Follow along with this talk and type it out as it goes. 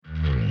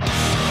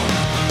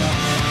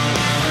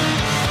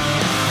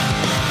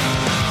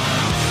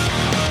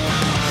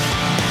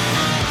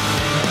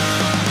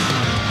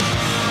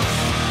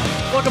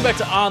back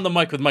to On the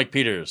Mic with Mike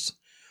Peters.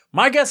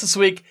 My guest this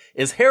week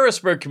is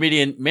Harrisburg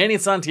comedian Manny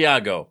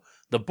Santiago,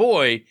 the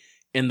boy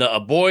in the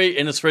A Boy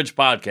in His Fridge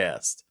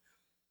podcast.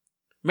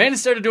 Manny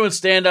started doing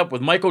stand-up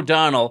with Mike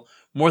O'Donnell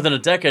more than a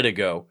decade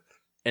ago,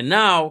 and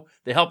now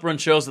they help run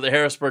shows at the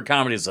Harrisburg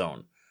Comedy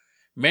Zone.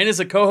 Manny's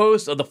a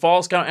co-host of the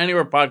Falls Count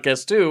Anywhere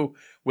podcast too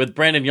with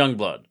Brandon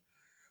Youngblood.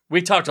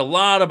 We talked a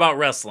lot about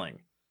wrestling.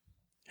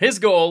 His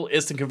goal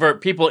is to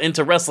convert people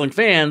into wrestling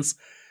fans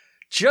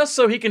just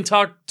so he can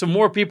talk to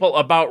more people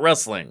about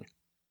wrestling.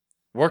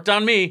 Worked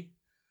on me.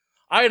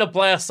 I had a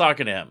blast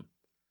talking to him.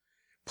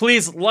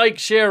 Please like,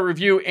 share,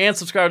 review, and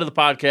subscribe to the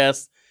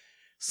podcast.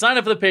 Sign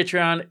up for the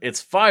Patreon.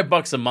 It's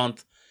 $5 a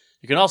month.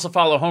 You can also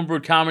follow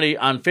Homebrewed Comedy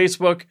on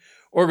Facebook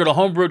or go to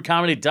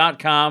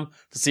homebrewedcomedy.com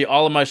to see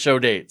all of my show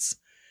dates.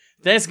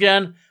 Thanks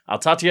again. I'll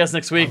talk to you guys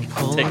next week.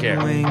 Take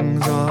care.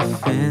 Wings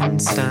off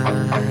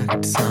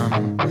insects.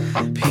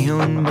 I'm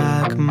peeling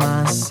back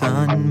my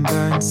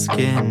sunburned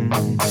skin.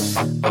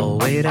 I'll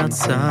wait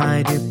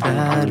outside your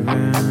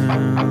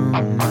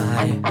bedroom.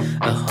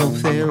 I hope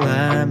they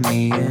let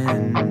me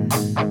in.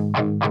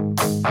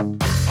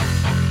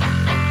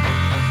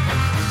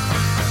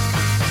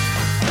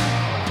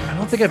 I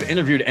don't think I've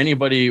interviewed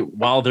anybody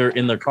while they're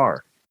in their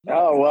car.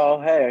 Oh,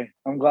 well, hey,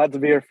 I'm glad to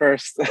be here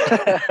first.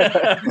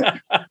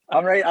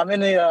 I'm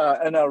in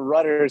a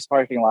Rudders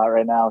parking lot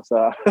right now.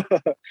 So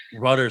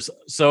Rudders.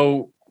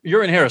 So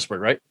you're in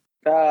Harrisburg, right?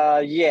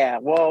 yeah.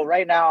 Well,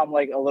 right now I'm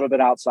like a little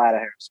bit outside of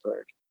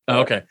Harrisburg.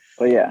 Oh, okay.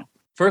 But yeah.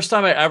 First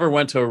time I ever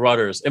went to a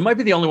Rudders, it might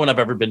be the only one I've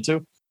ever been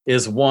to,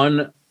 is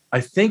one,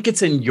 I think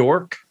it's in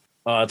York.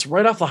 It's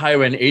right off the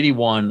highway in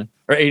 81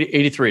 or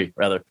 83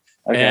 rather.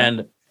 Okay.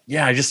 And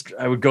yeah,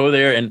 I would go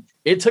there, and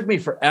it took me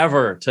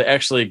forever to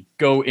actually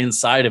go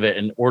inside of it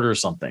and order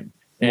something.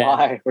 And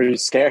why? Were you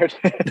scared?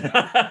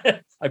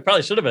 I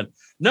probably should have been.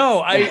 No,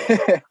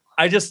 I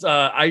used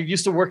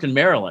to work in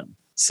Maryland.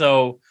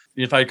 So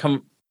if I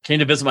came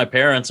to visit my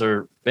parents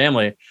or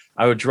family,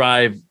 I would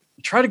try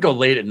to go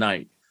late at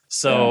night.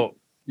 So,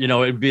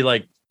 it'd be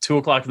like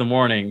 2:00 in the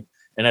morning,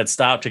 and I'd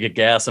stop to get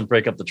gas and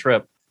break up the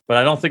trip. But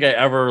I don't think I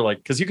ever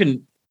because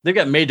they've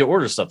got made to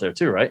order stuff there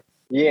too, right?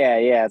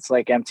 Yeah. It's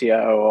like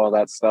MTO, all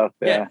that stuff.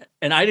 Yeah.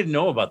 And I didn't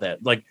know about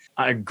that. Like,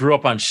 I grew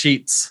up on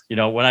Sheetz,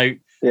 when I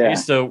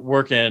used to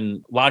work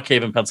in Lock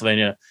Haven,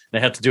 Pennsylvania, and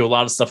I had to do a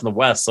lot of stuff in the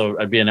West. So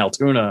I'd be in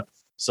Altoona.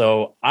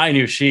 So I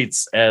knew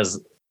Sheetz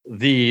as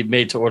the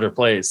made to order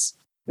place.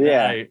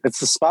 Yeah. It's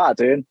the spot,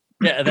 dude.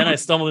 Yeah. And then I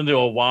stumbled into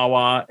a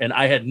Wawa, and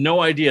I had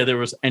no idea there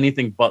was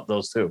anything but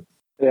those two.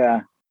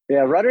 Yeah.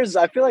 Yeah, Rudders.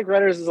 I feel like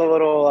Rudders is a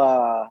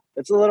little,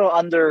 it's a little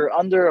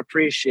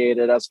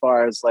underappreciated as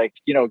far as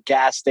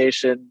gas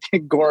station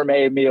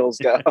gourmet meals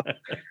go.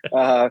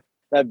 That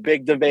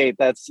big debate.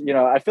 That's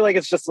I feel like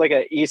it's just like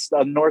a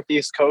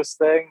northeast coast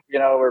thing.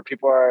 Where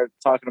people are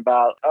talking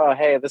about, oh,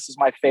 hey, this is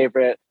my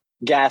favorite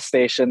gas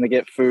station to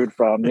get food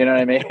from. You know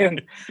what I mean?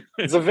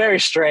 It's a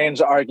very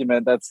strange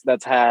argument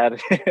that's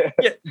had.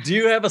 Yeah. Do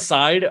you have a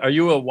side? Are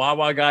you a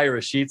Wawa guy or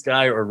a Sheetz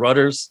guy or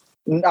Rudders?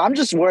 I'm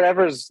just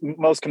whatever's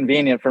most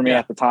convenient for me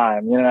at the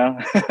time,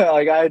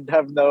 like I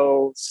have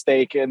no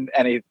stake in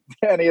any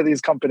of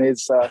these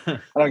companies. So I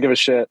don't give a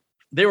shit.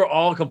 They were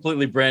all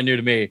completely brand new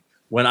to me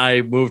when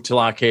I moved to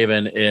Lock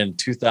Haven in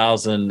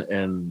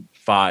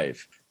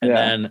 2005. And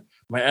then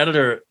my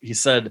editor, he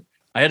said,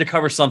 I had to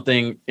cover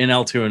something in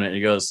Altoona. And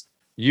he goes,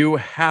 you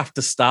have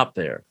to stop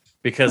there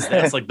because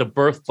that's like the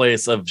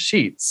birthplace of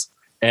Sheetz,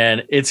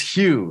 and it's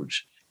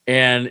huge.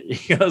 And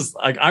he goes,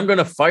 I'm going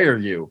to fire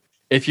you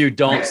if you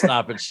don't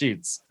stop at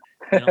Sheetz.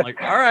 And I'm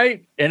like, all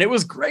right. And it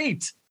was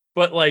great.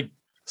 But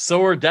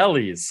so are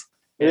delis.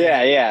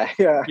 Yeah.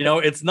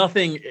 It's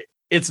nothing.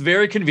 It's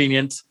very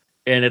convenient,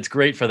 and it's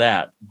great for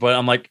that. But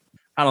I'm like,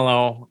 I don't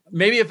know.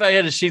 Maybe if I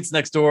had a Sheetz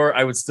next door,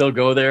 I would still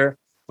go there.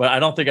 But I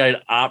don't think I'd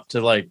opt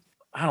to I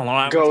don't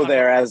know. Go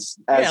there as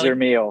your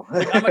meal.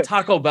 I'm a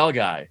Taco Bell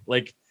guy.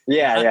 I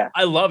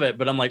love it.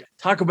 But I'm like,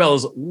 Taco Bell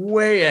is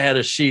way ahead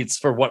of Sheetz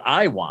for what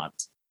I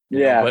want.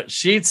 But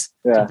Sheetz,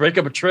 to break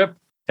up a trip,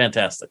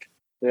 fantastic.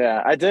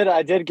 Yeah, I did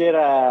get 2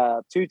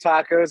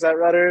 tacos at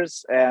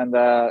Rudders, and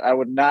I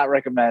would not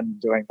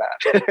recommend doing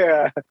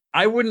that.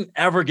 I wouldn't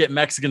ever get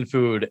Mexican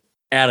food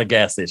at a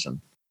gas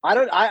station.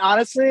 I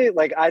honestly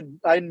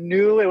I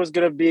knew it was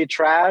gonna be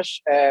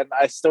trash, and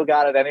I still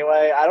got it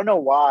anyway. I don't know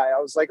why. I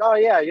was like, oh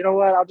yeah, you know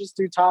what? I'll just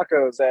do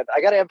tacos, and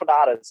I got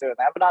empanadas too. And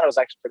the empanada was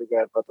actually pretty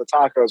good, but the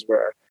tacos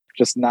were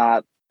just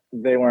not.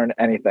 They weren't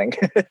anything.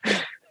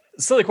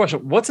 Silly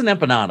question. What's an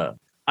empanada?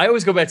 I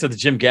always go back to the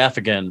Jim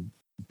Gaffigan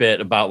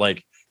bit about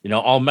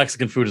all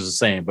Mexican food is the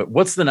same, but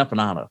what's the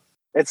empanada?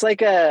 It's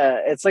like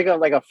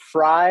a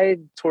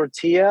fried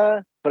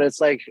tortilla, but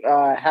it's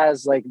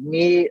has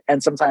meat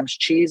and sometimes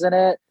cheese in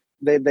it.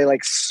 They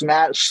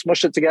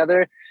smush it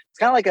together. It's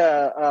kind of like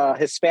a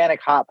Hispanic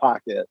Hot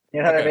Pocket.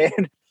 You know what I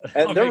mean?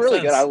 And they're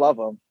really good. I love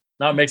them.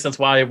 Now it makes sense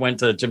why I went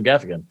to Jim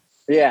Gaffigan.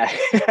 Yeah.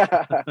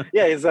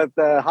 Yeah, he's at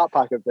the Hot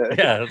Pocket bit.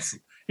 Yeah,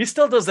 he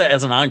still does that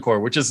as an encore,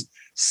 which is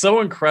so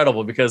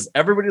incredible because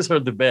everybody's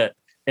heard the bit.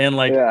 And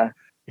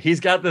he's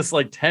got this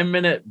like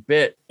 10-minute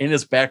bit in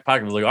his back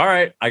pocket. He's like, all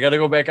right, I got to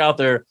go back out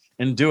there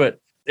and do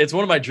it. It's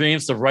one of my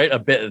dreams to write a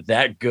bit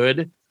that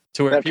good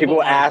to where that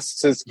people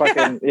ask his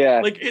fucking,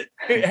 yeah. Like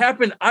it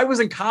happened. I was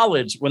in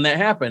college when that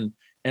happened,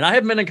 and I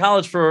haven't been in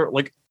college for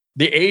like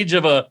the age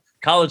of a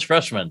college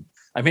freshman.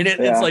 I mean,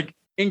 it's like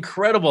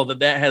incredible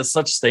that has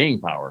such staying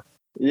power.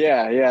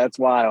 Yeah, it's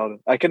wild.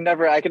 I can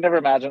never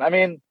imagine. I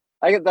mean,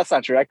 that's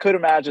not true. I could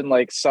imagine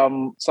like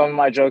some of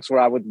my jokes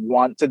where I would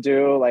want to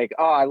do like,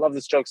 oh, I love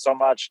this joke so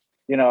much.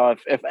 You know,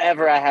 if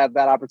ever I had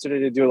that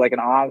opportunity to do like an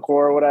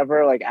encore or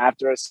whatever, like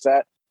after a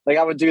set, like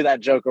I would do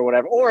that joke or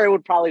whatever, or it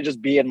would probably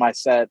just be in my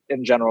set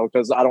in general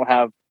because I don't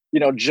have, you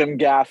know, Jim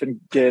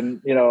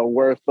Gaffigan, you know,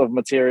 worth of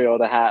material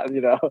to have,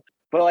 you know.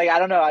 But like I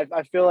don't know,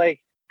 I feel like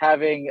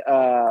having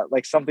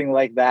like something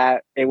like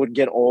that, it would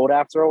get old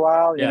after a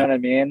while. You know what I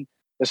mean?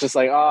 It's just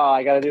like, oh,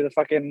 I got to do the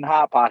fucking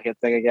Hot Pocket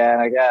thing again.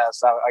 I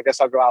guess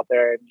I'll go out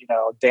there and, you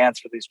know, dance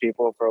for these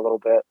people for a little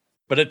bit.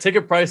 But at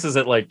ticket prices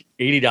at like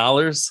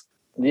 $80.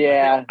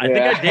 Yeah, I think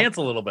I dance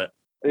a little bit.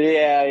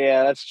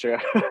 Yeah, that's true.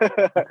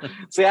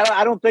 See,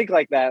 I don't think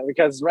like that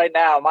because right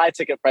now my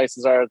ticket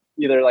prices are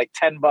either like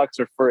 $10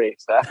 or free.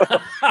 So.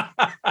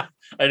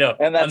 I know,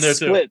 and that's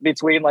split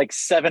between like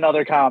 7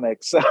 other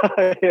comics.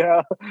 You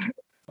know,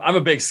 I'm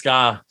a big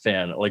ska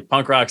fan, like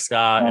punk rock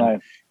ska,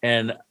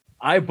 and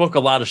I book a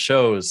lot of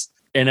shows.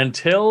 And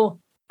until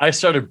I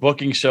started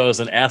booking shows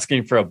and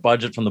asking for a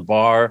budget from the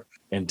bar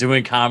and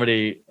doing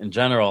comedy in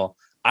general,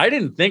 I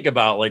didn't think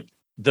about like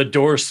the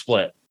door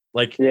split.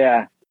 Like,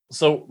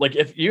 so like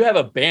if you have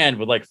a band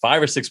with like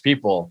 5 or 6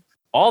 people,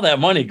 all that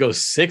money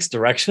goes 6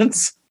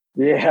 directions.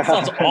 Yeah. That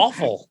sounds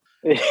awful.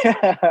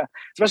 Yeah.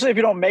 Especially if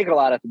you don't make a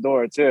lot at the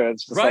door too.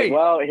 It's just like,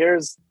 well,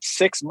 here's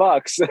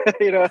 $6,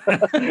 you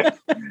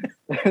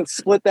know,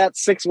 split that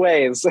 6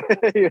 ways.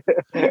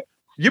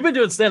 You've been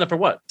doing stand-up for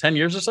what, 10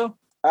 years or so?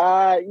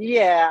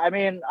 Yeah. I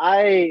mean,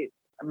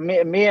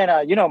 me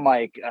and you know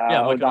Mike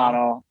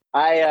O'Donnell.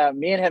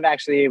 Me and him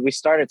actually, we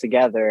started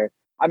together.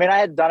 I mean, I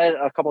had done it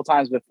a couple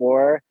times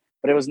before,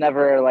 but it was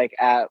never like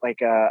at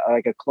like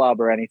a club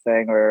or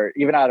anything, or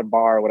even at a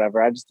bar or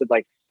whatever. I just did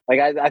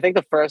I think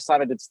the first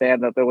time I did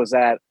stand-up, it was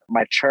at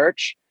my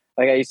church.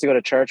 Like I used to go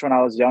to church when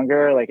I was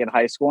younger, like in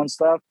high school and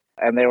stuff.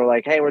 And they were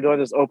like, hey, we're doing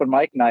this open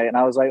mic night. And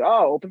I was like,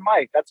 oh, open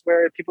mic. That's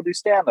where people do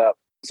stand-up.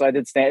 So I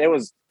did stand. It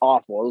was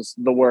awful. It was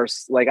the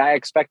worst. Like I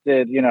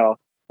expected, you know,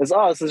 this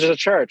is just a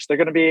church. They're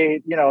going to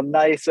be, you know,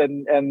 nice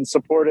and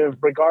supportive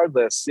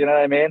regardless. You know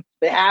what I mean?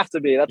 They have to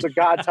be. That's what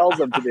God tells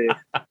them to be.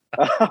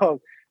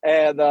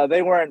 And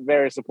they weren't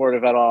very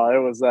supportive at all.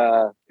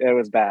 It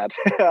was bad.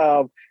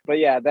 But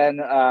yeah, then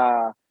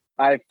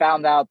I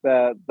found out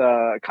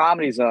the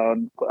Comedy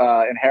Zone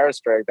in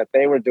Harrisburg that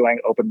they were doing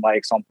open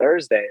mics on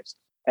Thursdays.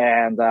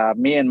 And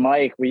me and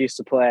Mike, we used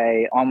to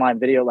play online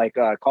video like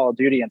Call of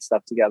Duty and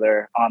stuff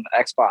together on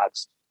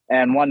Xbox.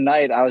 And one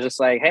night I was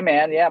just like, hey,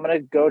 man, I'm going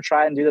to go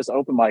try and do this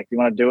open mic. You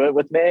want to do it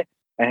with me?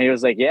 And he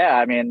was like, yeah,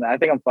 I mean, I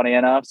think I'm funny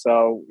enough.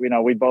 So, you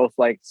know, we both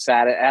like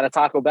sat at a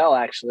Taco Bell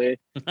actually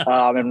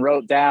and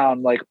wrote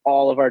down like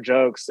all of our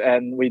jokes.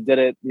 And we did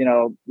it, you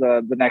know,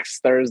 the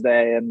next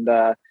Thursday. And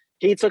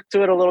he took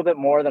to it a little bit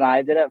more than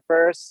I did at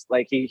first.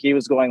 Like he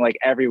was going like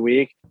every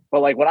week.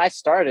 But like when I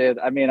started,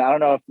 I mean, I don't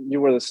know if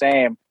you were the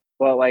same,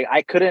 but like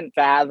I couldn't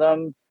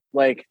fathom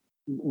like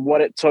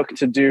what it took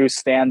to do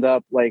stand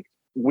up like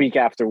week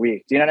after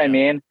week. Do you know what I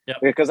mean? Yeah.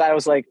 Because I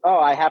was like, oh,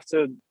 I have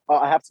to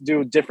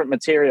do different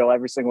material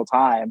every single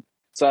time.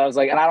 So I was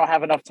like, and I don't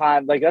have enough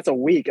time. Like that's a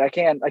week. I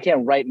can't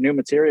write new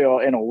material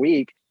in a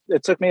week.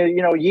 It took me,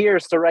 you know,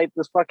 years to write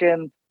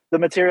the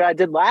material I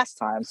did last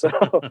time. So,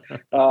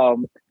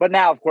 but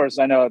now, of course,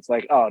 I know it's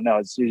like, oh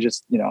no, you're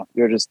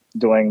just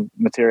doing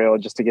material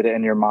just to get it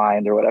in your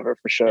mind or whatever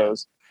for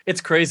shows. It's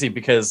crazy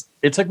because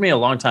it took me a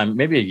long time,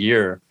 maybe a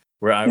year,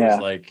 where I was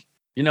like,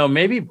 you know,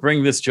 maybe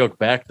bring this joke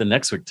back the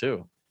next week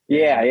too.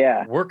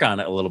 Yeah. Work on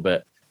it a little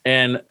bit.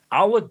 And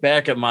I'll look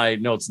back at my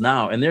notes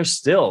now and there's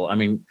still, I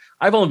mean,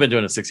 I've only been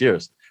doing it 6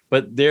 years,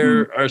 but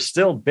there are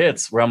still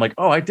bits where I'm like,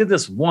 oh, I did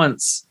this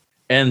once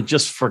and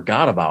just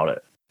forgot about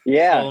it.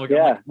 Yeah. So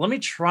like, let me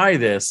try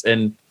this.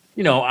 And,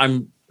 you know,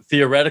 I'm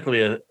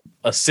theoretically a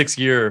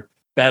 6-year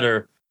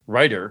better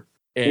writer.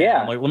 And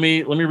I'm like, let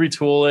me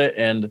retool it.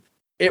 And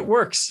it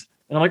works.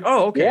 And I'm like,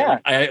 oh, okay. Yeah.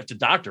 I have to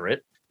doctor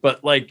it,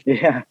 but like,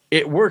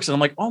 it works. And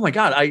I'm like, oh my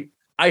God,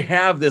 I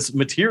have this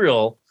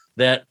material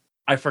that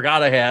I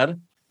forgot I had.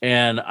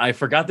 And I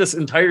forgot this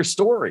entire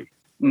story.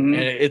 Mm-hmm.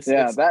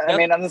 And I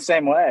mean, I'm the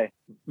same way.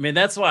 I mean,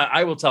 that's why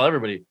I will tell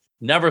everybody,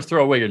 never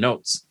throw away your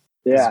notes.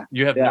 Yeah.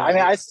 You have I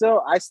mean, I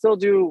still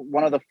do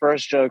one of the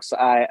first jokes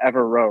I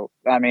ever wrote.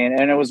 I mean,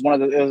 and it was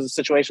a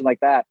situation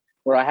like that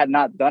where I had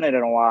not done it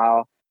in a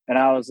while. And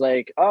I was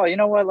like, oh, you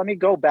know what? Let me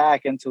go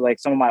back into like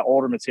some of my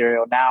older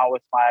material now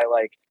with my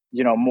like,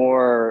 you know,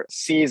 more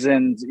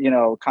seasoned, you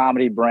know,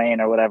 comedy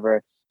brain or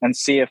whatever, and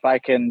see if I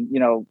can, you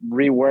know,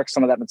 rework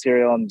some of that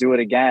material and do it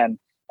again.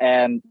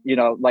 And, you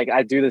know, like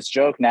I do this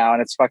joke now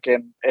and it's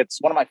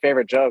one of my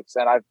favorite jokes.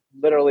 And I've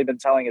literally been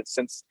telling it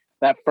since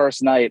that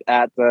first night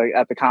at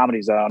the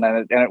Comedy Zone,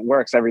 and it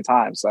works every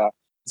time. So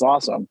it's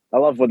awesome. I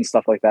love when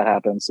stuff like that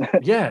happens.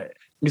 Yeah.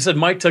 You said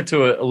Mike took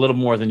to it a little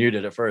more than you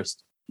did at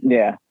first.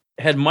 Yeah.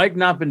 Had Mike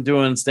not been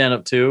doing stand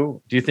up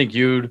too, do you think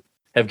you'd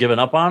have given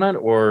up on it?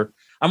 Or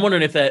I'm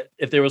wondering if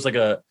there was like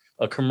a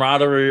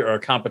camaraderie or a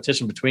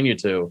competition between you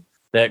two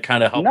that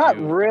kind of helped. Not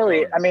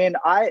really. I mean,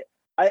 I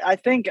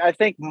think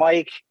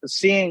Mike,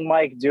 seeing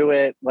Mike do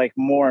it like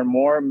more and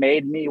more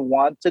made me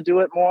want to do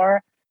it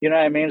more. You know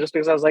what I mean? Just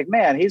because I was like,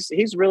 man,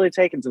 he's really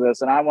taken to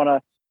this, and I want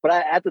to. But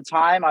at the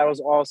time, I was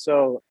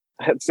also.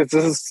 This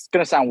is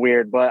going to sound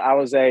weird, but I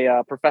was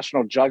a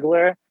professional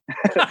juggler.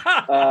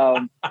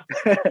 I'm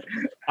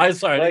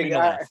sorry. I didn't mean to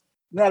laugh.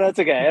 No, that's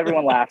okay.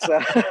 Everyone laughs.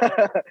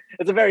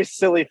 It's a very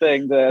silly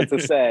thing to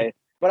say.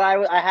 But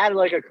I had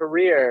like a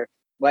career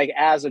like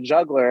as a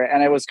juggler,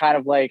 and it was kind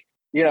of like,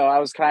 you know, I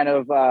was kind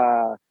of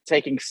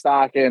taking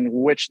stock in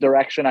which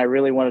direction I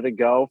really wanted to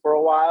go for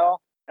a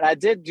while. And I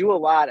did do a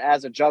lot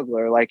as a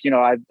juggler. Like, you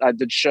know, I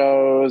did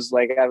shows,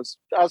 like I was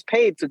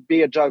paid to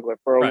be a juggler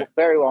for a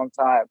very long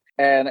time.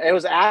 And it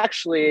was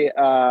actually,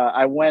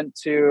 I went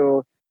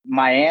to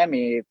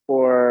Miami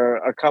for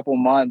a couple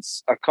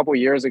months, a couple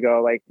years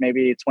ago, like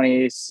maybe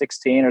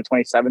 2016 or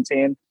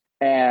 2017.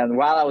 And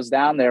while I was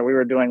down there, we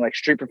were doing like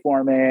street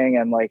performing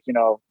and like, you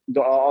know,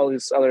 all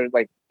these other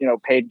like, you know,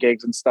 paid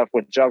gigs and stuff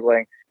with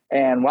juggling.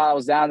 And while I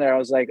was down there, I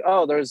was like,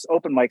 oh, there's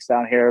open mics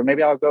down here.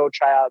 Maybe I'll go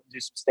try out and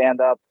do some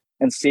stand up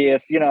and see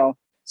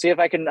if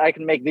I can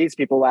make these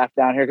people laugh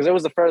down here. Cause it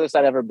was the furthest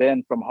I'd ever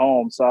been from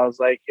home. So I was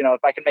like, you know,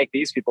 if I can make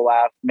these people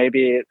laugh,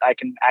 maybe I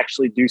can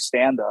actually do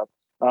stand up.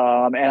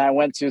 And I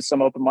went to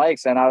some open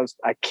mics and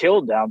I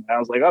killed them. And I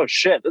was like, oh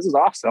shit, this is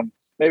awesome.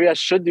 Maybe I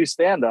should do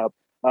stand up.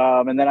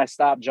 And then I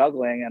stopped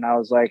juggling and I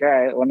was like, all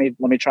right, let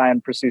me try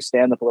and pursue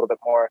stand up a little bit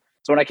more.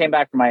 So when I came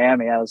back from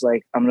Miami, I was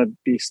like, I'm going to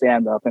be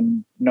stand up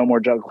and no more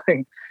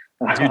juggling.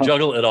 Do you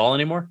juggle at all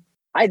anymore?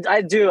 I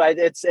do.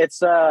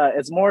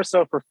 It's more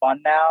so for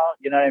fun now.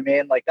 You know what I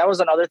mean? Like that was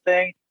another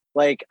thing.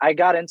 Like I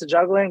got into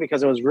juggling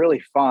because it was really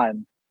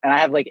fun, and I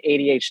have like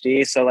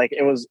ADHD, so like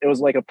it was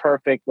like a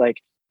perfect, like,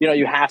 you know,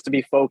 you have to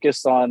be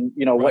focused on,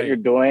 you know, what you're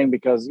doing,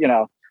 because, you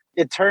know,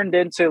 it turned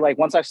into like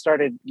once I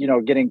started, you know,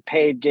 getting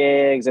paid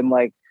gigs and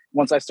like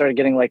once I started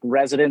getting like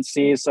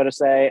residencies, so to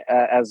say,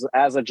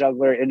 as a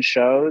juggler in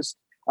shows,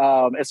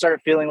 it started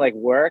feeling like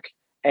work,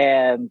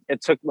 and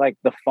it took like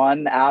the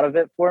fun out of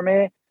it for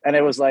me. And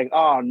it was like,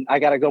 oh, I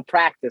got to go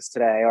practice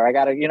today, or I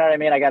got to, you know what I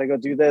mean? I got to go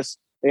do this.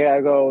 I got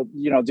to go,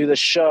 you know, do this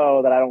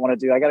show that I don't want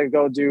to do. I got to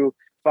go do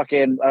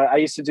fucking, I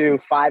used to do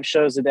 5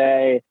 shows a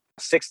day,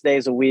 6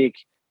 days a week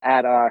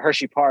at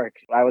Hershey Park.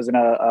 I was in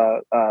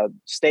a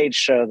stage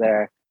show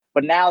there.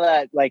 But now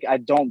that like I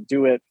don't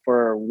do it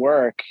for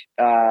work,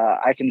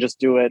 I can just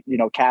do it, you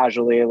know,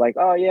 casually. Like,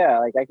 oh yeah,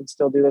 like I can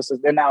still do this,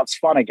 and now it's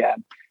fun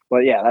again. But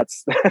yeah,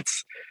 that's.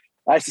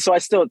 So I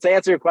still, to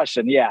answer your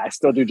question, yeah, I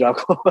still do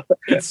juggle.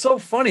 It's so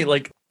funny.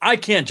 Like I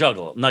can't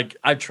juggle. Like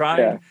I've tried.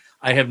 Yeah.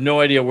 I have no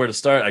idea where to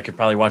start. I could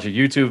probably watch a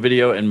YouTube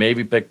video and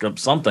maybe pick up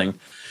something,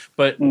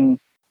 but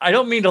I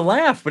don't mean to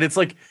laugh, but it's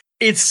like,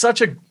 it's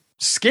such a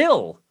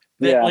skill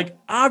that like,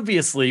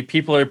 obviously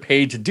people are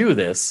paid to do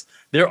this.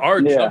 There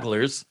are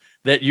jugglers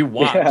that you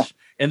watch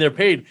and they're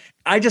paid.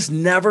 I just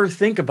never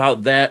think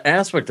about that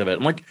aspect of it.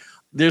 I'm like,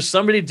 there's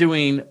somebody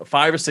doing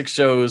 5 or 6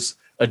 shows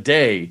a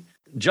day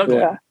juggling.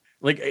 Yeah.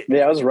 Like,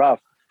 yeah, it was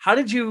rough. How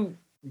did you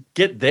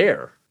get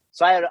there?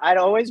 So I'd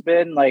always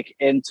been like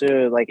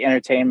into like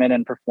entertainment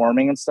and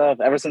performing and stuff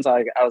ever since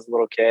I was a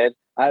little kid.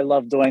 I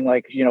loved doing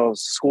like, you know,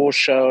 school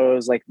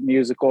shows, like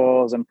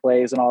musicals and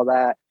plays and all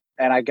that.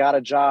 And I got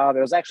a job.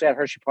 It was actually at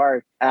Hershey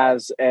Park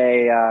as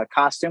a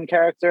costume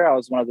character. I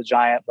was one of the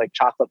giant like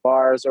chocolate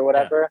bars or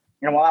whatever.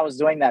 Yeah. And while I was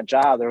doing that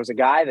job, there was a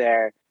guy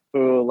there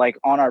who, like,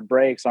 on our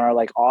breaks, on our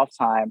like off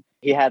time,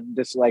 he had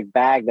this like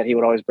bag that he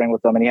would always bring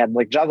with him, and he had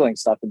like juggling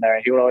stuff in there.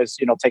 And he would always,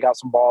 you know, take out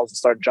some balls and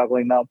start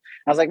juggling them. And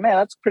I was like, man,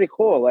 that's pretty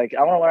cool. Like,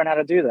 I want to learn how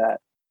to do that.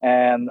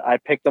 And I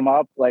picked them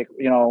up, like,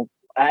 you know,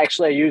 I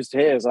used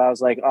his. I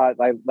was like,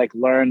 I like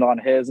learned on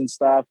his and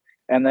stuff.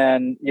 And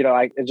then, you know,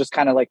 it just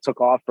kind of like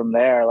took off from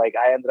there. Like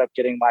I ended up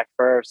getting my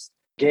first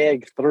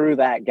gig through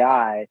that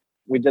guy.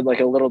 We did like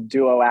a little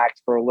duo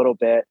act for a little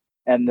bit.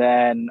 And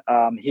then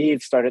he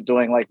started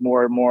doing like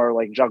more and more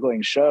like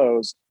juggling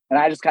shows. And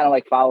I just kind of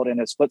like followed in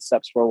his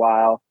footsteps for a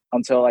while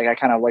until like I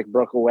kind of like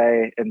broke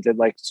away and did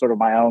like sort of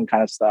my own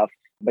kind of stuff.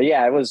 But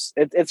yeah,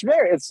 it's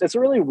a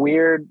really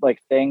weird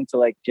like thing to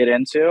like get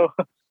into,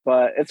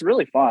 but it's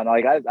really fun.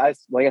 Like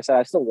like I said,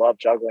 I still love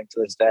juggling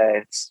to this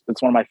day. It's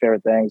one of my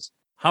favorite things.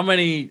 How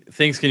many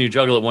things can you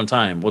juggle at one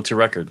time? What's your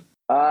record?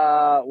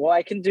 Well,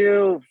 I can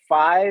do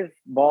 5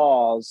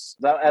 balls.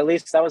 At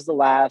least that was the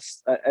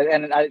last.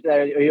 And I,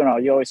 you know,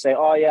 you always say,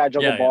 "Oh yeah, I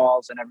juggle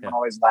balls," and everyone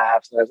always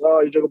laughs. And says,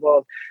 "Oh, you juggle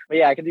balls?" But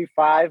yeah, I can do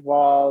 5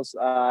 balls.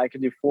 I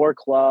can do 4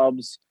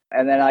 clubs,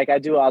 and then like I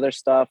do other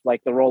stuff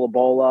like the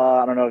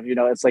rollabola. I don't know if you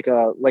know. It's like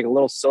a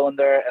little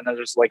cylinder, and then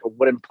there's like a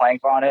wooden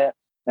plank on it,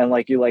 and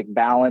like you like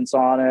balance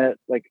on it.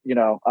 Like, you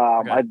know,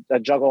 I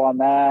juggle on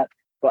that.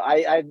 but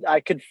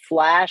I could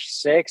flash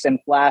 6, and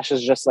flash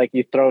is just like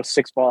you throw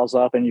 6 balls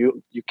up and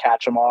you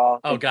catch them all.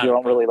 Oh, got you it.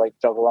 don't really like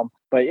juggle them.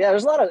 But yeah,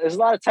 there's a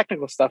lot of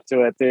technical stuff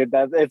to it, dude.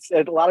 That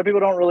a lot of people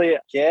don't really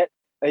get.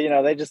 You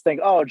know, they just think,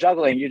 oh,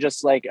 juggling, you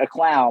just like a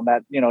clown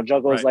that, you know,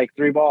 juggles Right. like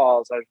 3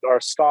 balls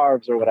or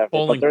scarves or whatever.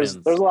 Bowling but there's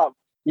pins. a lot.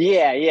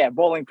 Yeah,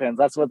 bowling pins.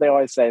 That's what they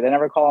always say. They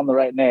never call them the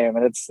right name,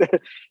 and it's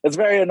it's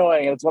very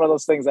annoying. It's one of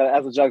those things that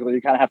as a juggler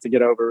you kind of have to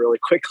get over really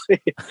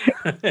quickly.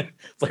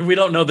 It's like we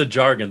don't know the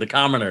jargon, the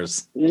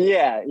commoners.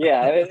 Yeah,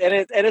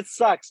 and it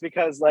sucks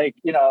because, like,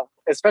 you know,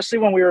 especially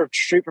when we were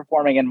street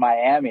performing in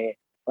Miami,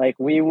 like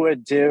we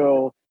would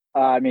do.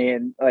 I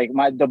mean, like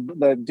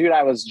the dude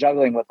I was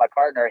juggling with, my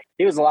partner,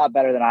 he was a lot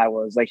better than I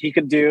was. Like he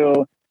could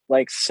do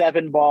like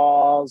 7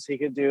 balls, he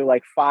could do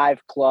like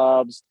 5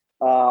 clubs,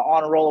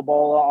 on a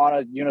rollabola, on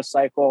a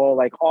unicycle,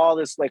 like all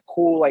this like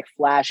cool, like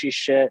flashy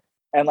shit.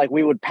 And like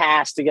we would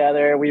pass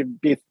together. We'd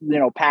be, you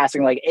know,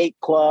 passing like 8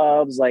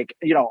 clubs, like,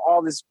 you know,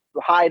 all this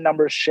high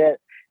number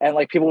shit. And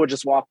like people would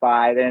just walk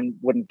by and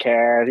wouldn't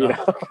care, you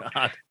know. Oh,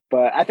 God.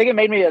 But I think it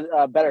made me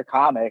a better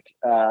comic,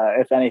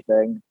 if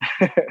anything.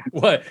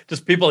 What?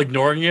 Just people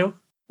ignoring you?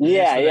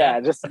 Yeah.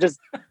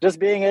 Just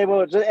being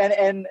able to,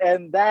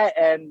 and that,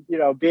 and, you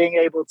know, being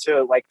able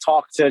to like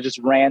talk to just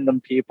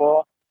random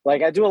people.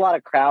 Like I do a lot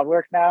of crowd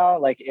work now,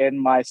 like in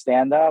my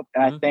stand up.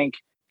 And I think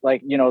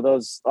like, you know,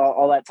 those,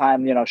 all that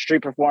time, you know,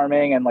 street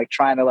performing and like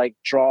trying to like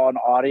draw an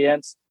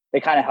audience,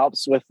 it kind of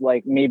helps with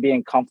like me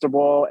being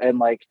comfortable and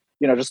like,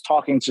 you know, just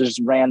talking to just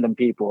random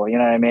people, you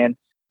know what I mean?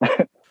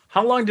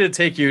 How long did it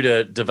take you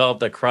to develop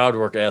that crowd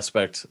work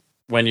aspect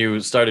when you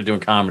started doing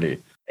comedy?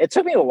 It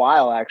took me a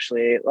while,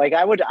 actually. Like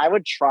I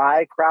would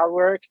try crowd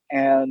work,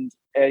 and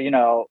you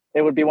know,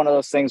 it would be one of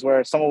those things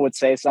where someone would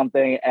say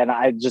something and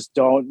I just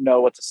don't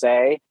know what to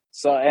say.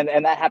 So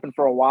and that happened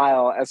for a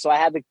while, and so I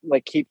had to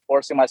like keep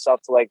forcing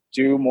myself to like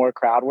do more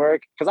crowd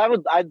work,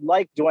 because I'd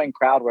like doing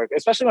crowd work,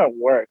 especially when it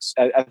works.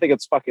 I think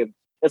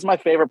it's my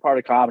favorite part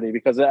of comedy,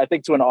 because I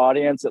think to an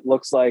audience it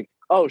looks like,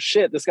 oh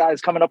shit, this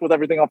guy's coming up with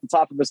everything off the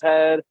top of his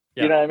head.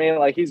 Yeah. You know what I mean?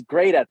 Like he's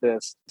great at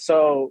this.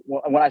 So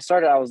when I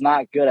started, I was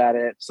not good at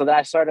it. So then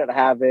I started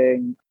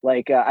having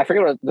like, I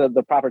forget what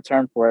the proper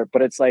term for it,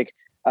 but it's like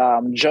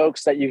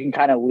jokes that you can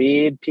kind of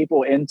lead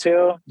people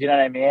into. You know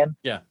what I mean?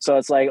 Yeah. So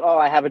it's like, oh,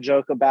 I have a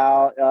joke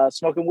about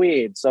smoking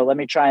weed. So let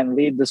me try and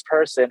lead this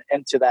person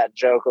into that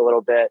joke a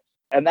little bit.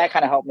 And that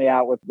kind of helped me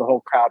out with the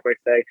whole crowd work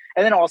thing.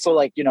 And then also,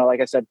 like, you know, like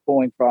I said,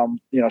 pulling from,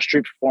 you know,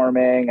 street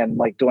performing and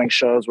like doing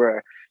shows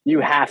where you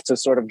have to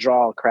sort of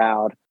draw a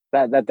crowd.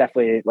 That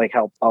definitely like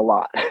helped a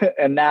lot.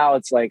 And now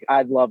it's like,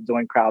 I love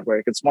doing crowd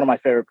work. It's one of my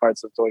favorite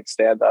parts of doing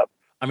stand up.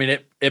 I mean,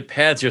 it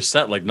pads your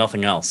set like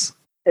nothing else.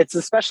 It's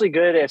especially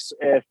good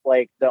if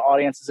like the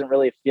audience isn't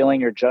really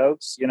feeling your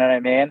jokes. You know what I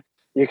mean?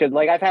 You could,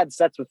 like, I've had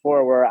sets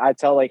before where I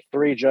tell like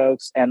 3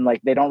 jokes and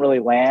like they don't really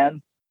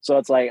land. So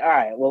it's like, all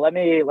right, well, let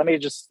me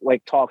just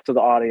like talk to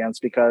the audience,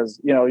 because,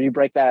 you know, you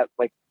break that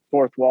like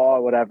 4th wall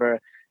or whatever.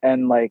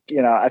 And like,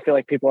 you know, I feel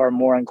like people are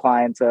more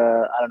inclined to,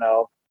 I don't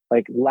know,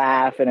 like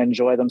laugh and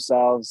enjoy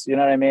themselves. You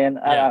know what I mean?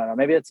 Yeah. I don't know.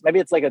 Maybe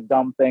it's like a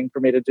dumb thing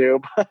for me to do,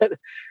 but I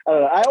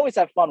don't know. I always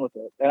have fun with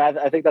it. And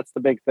I think that's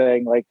the big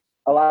thing. Like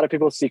a lot of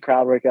people see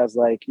crowd work as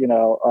like, you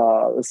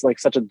know, it's like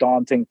such a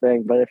daunting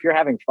thing. But if you're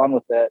having fun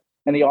with it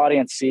and the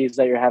audience sees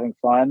that you're having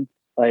fun,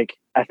 like,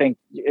 I think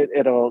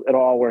it'll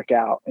all work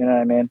out. You know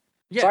what I mean?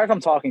 Yeah. Sorry if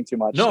I'm talking too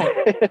much. No,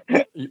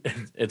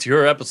 it's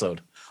your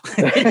episode.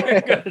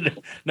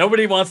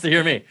 Nobody wants to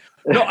hear me.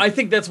 No, I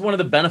think that's one of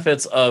the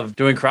benefits of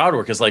doing crowd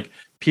work, is like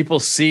people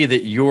see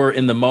that you're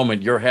in the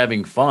moment, you're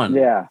having fun.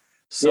 Yeah.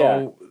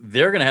 So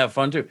they're going to have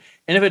fun too.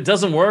 And if it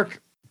doesn't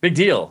work, big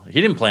deal.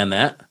 He didn't plan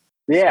that.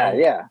 Yeah. So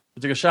Yeah.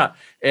 Took a shot.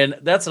 And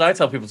that's what I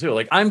tell people too.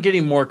 Like, I'm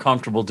getting more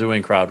comfortable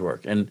doing crowd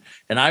work. And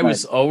I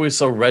was always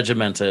so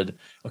regimented.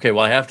 Okay,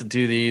 well, I have to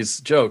do these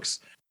jokes.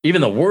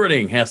 Even the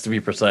wording has to be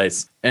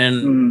precise.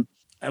 And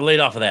I laid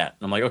off of that.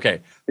 I'm like,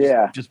 okay,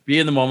 just be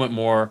in the moment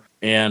more.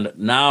 And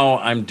now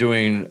I'm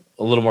doing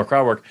a little more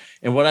crowd work.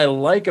 And what I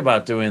like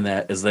about doing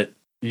that is that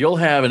you'll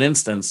have an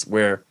instance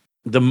where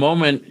the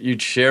moment you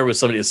share with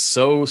somebody is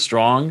so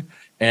strong,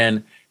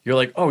 and you're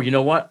like, oh, you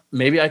know what?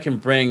 Maybe I can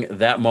bring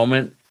that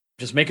moment,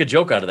 just make a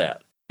joke out of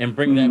that and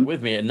bring that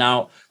with me. And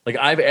now, like,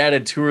 I've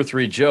added 2 or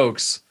 3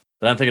 jokes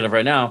that I'm thinking of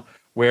right now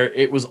where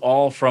it was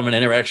all from an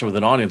interaction with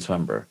an audience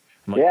member.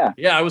 I'm like,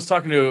 yeah, I was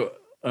talking to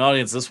an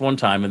audience this one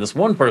time, and this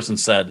one person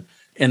said,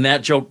 and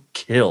that joke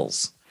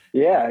kills.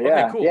 Yeah, Okay,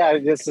 yeah, cool. yeah.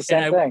 It's the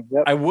same thing.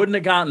 Yep. I wouldn't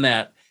have gotten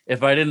that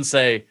if I didn't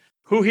say,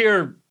 who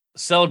here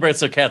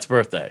celebrates their cat's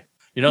birthday?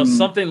 You know,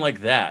 something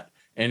like that.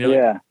 And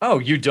you're like, oh,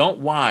 you don't?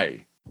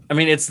 Why? I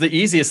mean, it's the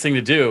easiest thing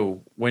to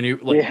do when you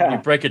when you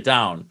break it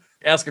down.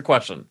 Ask a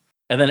question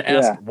and then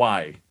ask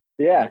why.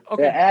 Yeah. Like,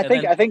 okay.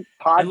 And I think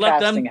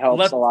podcasting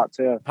helps a lot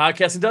too.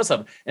 Podcasting does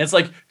help. And it's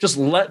like, just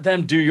let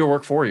them do your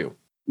work for you.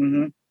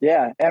 Mm-hmm.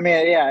 Yeah. I mean,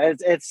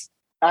 it's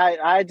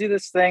I do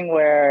this thing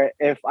where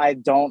if I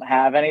don't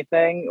have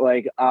anything,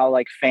 like I'll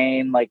like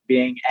feign like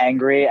being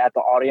angry at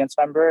the audience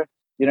member.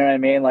 You know what I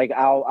mean? Like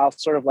I'll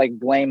sort of like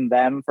blame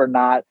them for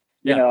not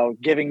you Yeah. know,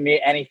 giving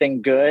me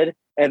anything good.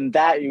 And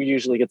that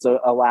usually gets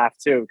a laugh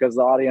too, because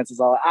the audience is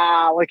all,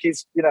 look,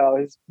 he's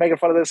making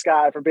fun of this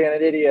guy for being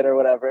an idiot or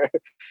whatever.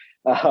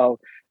 uh,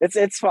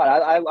 it's fun.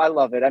 I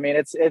love it. I mean,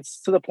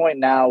 it's to the point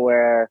now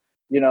where,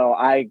 you know,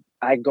 I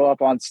go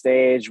up on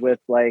stage with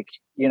like,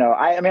 you know,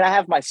 I mean, I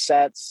have my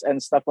sets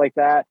and stuff like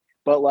that,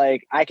 but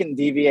like I can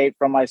deviate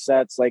from my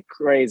sets like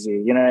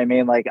crazy. You know what I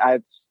mean? Like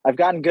I've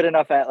gotten good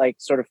enough at like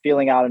sort of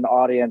feeling out an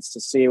audience to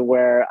see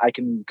where I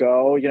can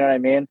go. You know what I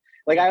mean?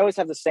 Like I always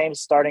have the same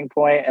starting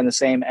point and the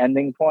same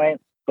ending point,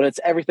 but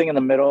it's everything in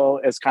the middle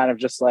is kind of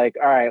just like,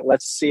 all right,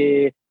 let's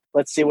see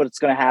what's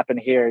going to happen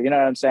here. You know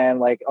what I'm saying?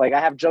 Like I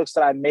have jokes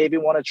that I maybe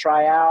want to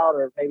try out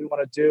or maybe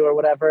want to do or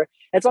whatever.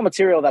 It's all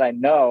material that I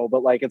know,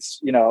 but like, it's,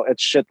 you know,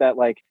 it's shit that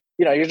like,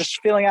 you know, you're just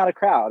feeling out a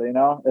crowd, you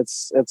know,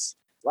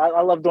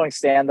 I love doing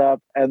stand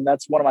up. And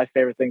that's one of my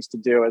favorite things to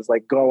do is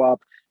like go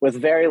up with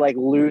very like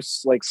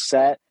loose, like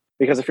set,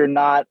 because if you're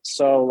not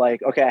so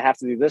like, okay, I have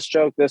to do this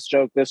joke, this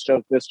joke, this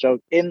joke, this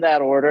joke in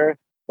that order,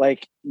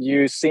 like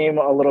you seem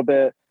a little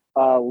bit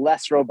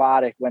less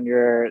robotic when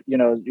you're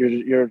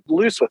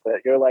loose with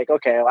it. You're like,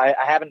 okay, I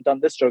haven't done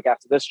this joke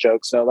after this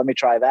joke, so let me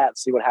try that and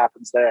see what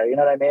happens there. You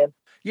know what I mean?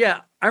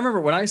 Yeah. I remember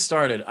when I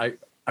started,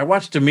 I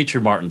watched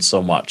Demetri Martin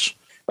so much.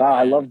 Oh,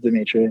 I love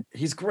Demetri.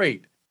 He's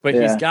great, but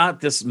he's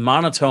got this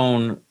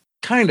monotone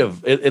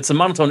it's a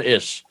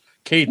monotone-ish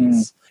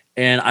cadence.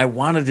 And I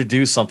wanted to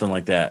do something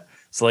like that.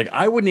 So like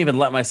I wouldn't even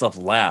let myself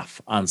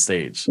laugh on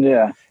stage.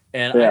 Yeah.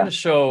 And I had a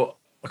show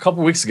a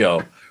couple weeks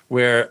ago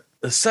where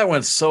the set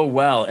went so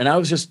well and I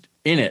was just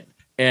in it.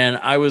 And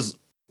I was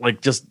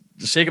like just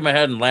shaking my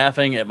head and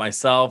laughing at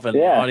myself and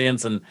the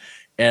audience and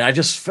I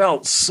just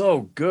felt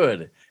so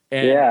good.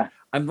 And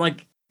I'm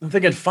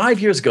thinking 5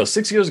 years ago,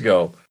 6 years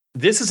ago,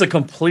 this is a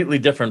completely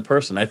different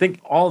person. I think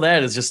all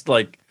that is just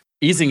like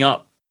easing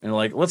up and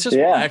like, let's just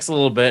relax a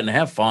little bit and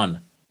have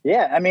fun.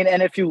 Yeah, I mean,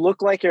 and if you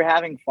look like you're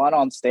having fun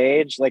on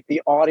stage, like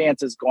the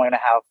audience is going to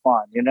have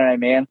fun. You know what I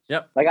mean?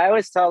 Yep. Like I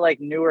always tell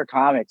like newer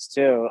comics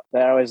too,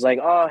 they're always like,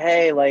 oh,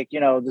 hey, like, you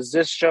know, does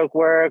this joke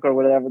work or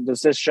whatever? Does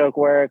this joke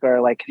work?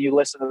 Or like, can you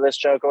listen to this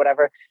joke or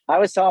whatever? I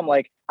always tell them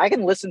like, I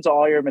can listen to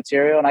all your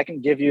material and I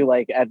can give you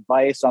like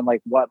advice on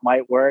like what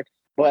might work.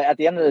 But at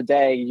the end of the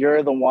day,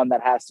 you're the one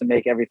that has to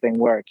make everything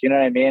work. You know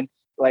what I mean?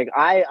 Like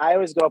I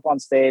always go up on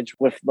stage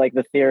with like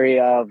the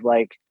theory of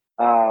like,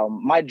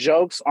 my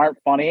jokes aren't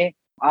funny.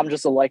 I'm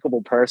just a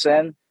likable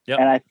person. Yep.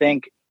 And I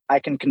think I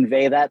can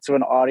convey that to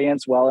an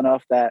audience well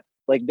enough that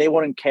like they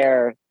wouldn't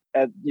care,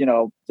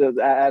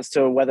 as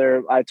to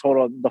whether I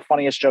told the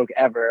funniest joke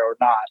ever or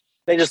not.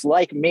 They just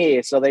like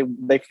me. So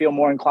they feel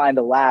more inclined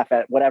to laugh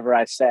at whatever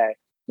I say.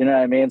 You know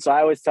what I mean? So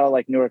I always tell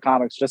like newer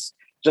comics, just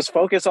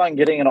focus on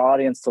getting an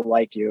audience to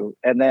like you.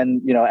 And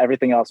then, you know,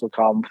 everything else will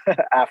come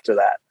after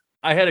that.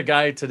 I had a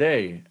guy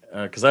today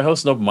because I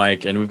host an open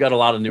mic and we've got a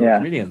lot of newer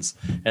comedians,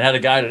 and I had a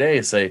guy today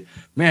say,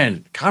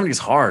 "Man, comedy's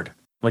hard."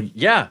 I'm like,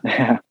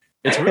 yeah,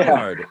 it's really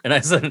hard. And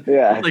I said, he's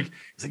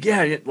like,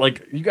 yeah,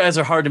 like you guys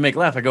are hard to make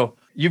laugh. I go,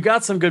 you've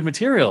got some good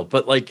material,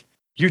 but like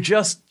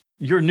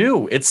you're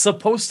new. It's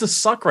supposed to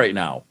suck right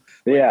now.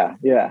 Yeah,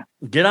 yeah.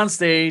 Get on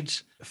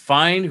stage,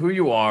 find who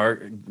you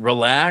are,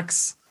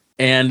 relax,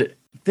 and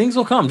things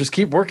will come. Just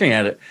keep working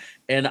at it.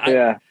 And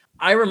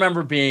I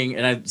remember being,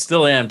 and I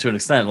still am to an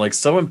extent, like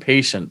so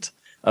impatient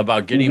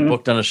about getting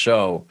booked on a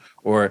show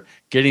or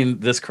getting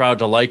this crowd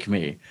to like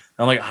me.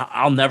 I'm like,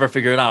 I'll never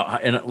figure it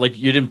out. And like,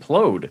 you'd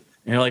implode. And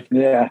you're like,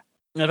 yeah.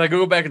 And if I could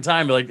go back in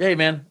time, be like, hey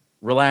man,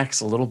 relax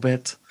a little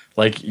bit.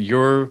 Like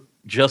you're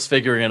just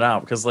figuring it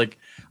out. Because like,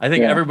 I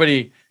think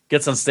everybody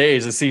gets on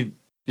stage and see,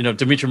 you know,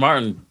 Demetri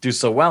Martin do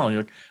so well. And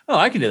you're like, oh,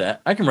 I can do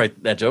that. I can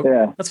write that joke.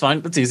 Yeah. That's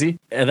fine. That's easy.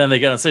 And then they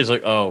get on stage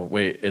like, oh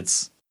wait,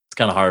 it's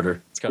kind of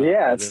harder.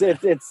 It's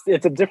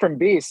a different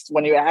beast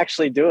when you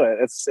actually do it.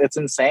 It's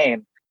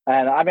insane.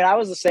 And I mean, I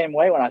was the same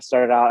way when I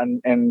started out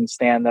in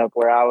stand up,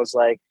 where I was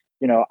like,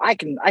 you know, I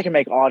can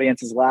make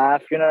audiences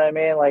laugh. You know what I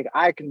mean? Like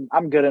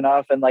I'm good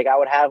enough. And like, I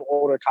would have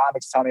older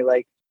comics tell me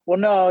like, well,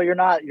 no, you're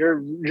not,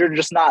 you're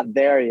just not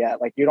there yet.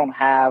 Like you don't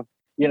have,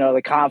 you know,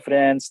 the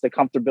confidence, the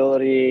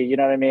comfortability, you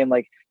know what I mean?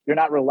 Like you're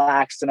not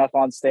relaxed enough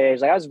on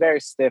stage. Like I was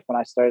very stiff when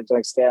I started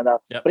doing stand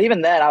up, but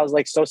even then I was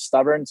like so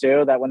stubborn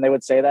too, that when they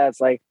would say that,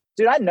 it's like,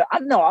 dude, I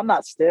know I'm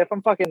not stiff.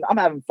 I'm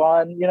having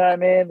fun. You know what I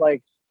mean?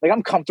 Like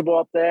I'm comfortable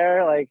up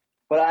there. Like,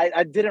 but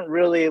I didn't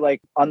really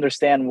like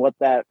understand what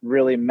that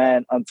really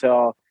meant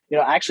until, you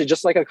know, actually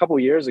just like a couple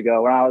years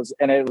ago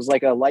and it was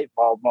like a light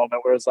bulb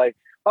moment where it's like,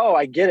 oh,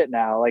 I get it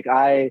now. Like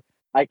I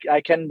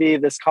can be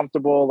this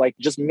comfortable, like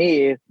just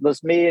me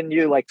and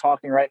you like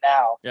talking right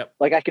now. Yep.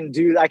 Like I can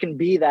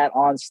be that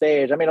on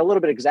stage. I mean, a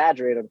little bit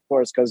exaggerated, of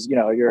course, because, you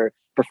know, you're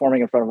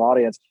performing in front of an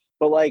audience,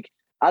 but like,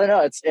 I don't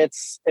know.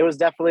 It was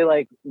definitely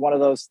like one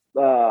of those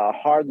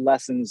hard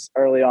lessons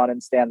early on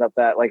in stand up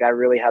that like I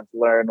really had to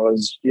learn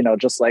was, you know,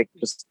 just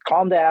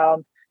calm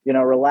down, you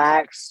know,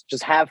 relax,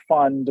 just have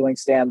fun doing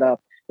stand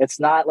up.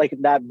 It's not like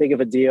that big of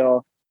a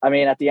deal. I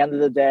mean, at the end of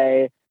the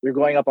day, you're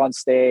going up on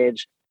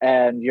stage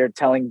and you're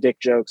telling dick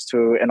jokes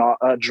to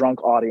a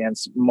drunk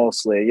audience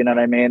mostly. You know what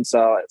I mean?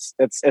 So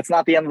it's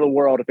not the end of the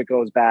world if it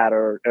goes bad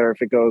or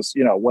if it goes,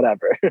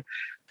 whatever.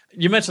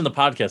 You mentioned the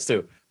podcast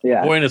too.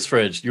 Yeah. Boy in his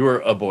fridge. You were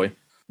a boy.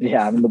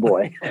 Yeah, I'm the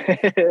boy.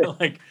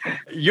 Like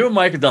you and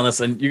Mike have done this,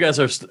 and you guys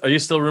are you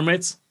still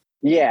roommates?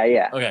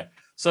 Yeah. Okay.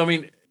 So, I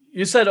mean,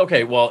 you said,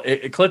 okay, well,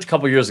 it clicked a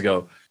couple years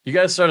ago. You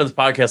guys started the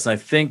podcast in, I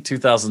think,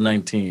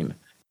 2019.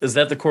 Is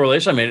that the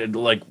correlation? I mean,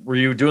 like, were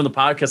you doing the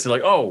podcast? You're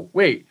like, oh,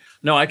 wait,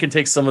 no, I can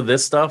take some of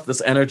this stuff,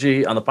 this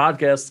energy on the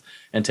podcast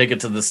and take it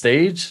to the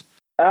stage?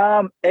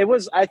 It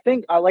was, I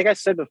think, like I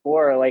said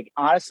before, like,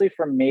 honestly,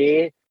 for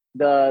me,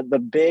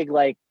 the big,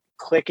 like,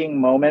 clicking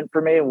moment for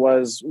me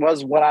was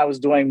when I was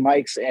doing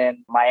mics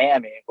in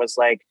Miami. It was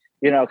like,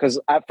 because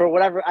for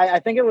whatever, I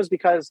think it was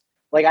because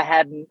like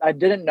I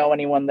didn't know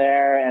anyone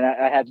there, and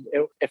I had,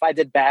 if I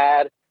did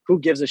bad, who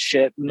gives a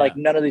shit? Like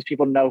none of these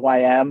people know who I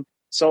am.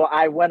 So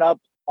I went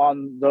up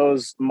on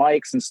those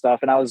mics and stuff,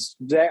 and I was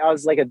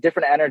like a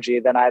different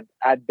energy than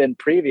I'd been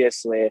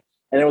previously,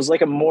 and it was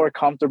like a more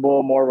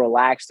comfortable, more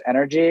relaxed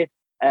energy.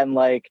 And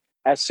like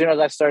as soon as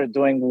I started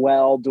doing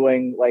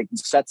like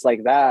sets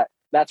like that,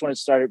 that's when it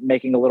started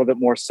making a little bit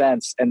more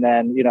sense. And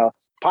then,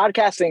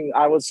 podcasting,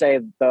 I would say,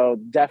 though,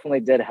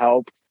 definitely did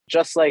help.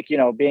 Just like,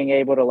 being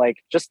able to like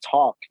just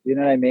talk, you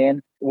know what I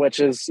mean?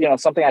 Which is,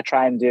 something I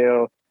try and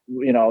do,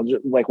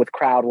 like with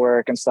crowd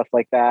work and stuff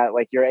like that.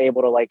 Like you're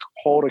able to like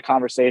hold a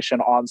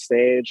conversation on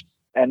stage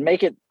and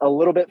make it a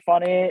little bit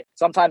funny.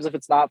 Sometimes if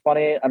it's not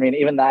funny, I mean,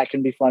 even that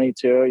can be funny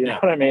too. You know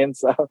what I mean?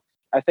 So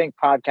I think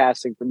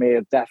podcasting for me,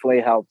 it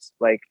definitely helps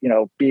like,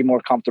 be more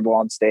comfortable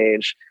on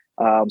stage.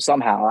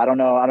 Somehow. I don't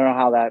know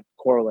how that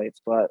correlates,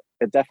 but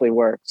it definitely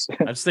works.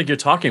 I just think you're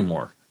talking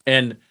more.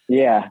 And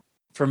yeah,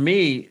 for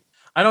me,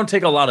 I don't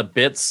take a lot of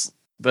bits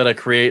that I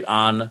create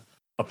on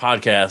a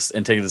podcast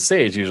and take it to the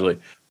stage usually.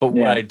 But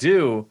what I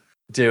do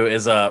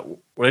is I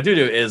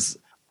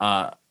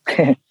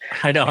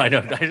know. I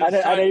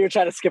know you're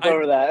trying to skip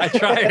over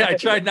that. I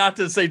tried not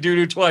to say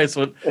doo-doo twice,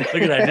 but look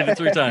at that, I did it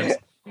 3 times.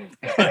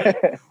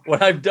 But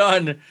what I've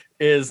done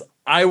is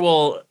I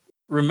will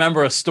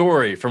remember a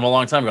story from a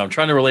long time ago. I'm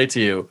trying to relate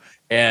to you,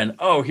 and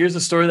here's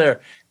a story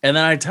there, and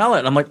then I tell it,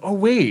 and I'm like, oh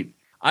wait,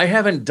 I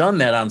haven't done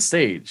that on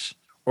stage,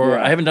 or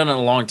I haven't done it in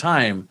a long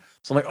time.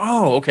 So I'm like,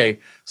 oh okay,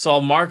 so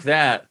I'll mark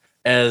that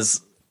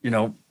as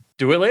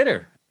do it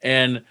later,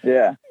 and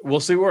we'll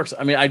see what works.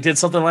 I mean, I did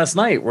something last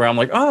night where I'm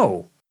like,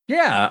 oh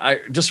yeah,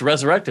 I just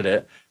resurrected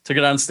it, took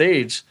it on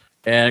stage,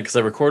 and because I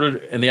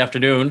recorded in the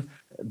afternoon,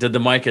 did the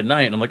mic at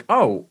night, and I'm like,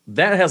 oh,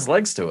 that has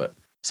legs to it.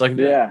 So I can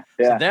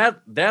So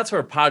that's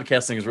where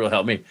podcasting has really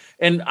helped me.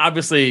 And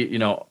obviously,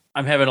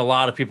 I'm having a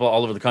lot of people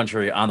all over the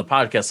country on the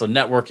podcast, so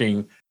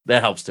networking,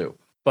 that helps too.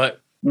 But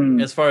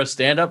as far as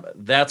stand-up,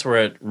 that's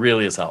where it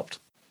really has helped.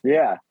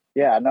 Yeah.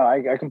 No,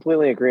 I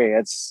completely agree.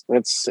 It's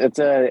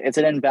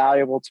an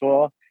invaluable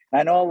tool.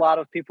 I know a lot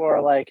of people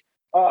are like,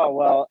 oh,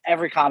 well,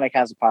 every comic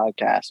has a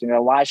podcast.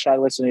 Why should I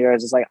listen to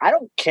yours? It's like, I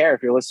don't care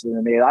if you're listening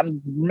to me.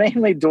 I'm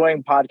mainly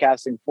doing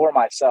podcasting for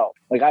myself.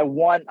 Like I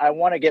want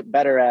to get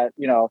better at,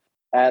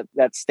 at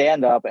that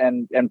stand up,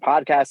 and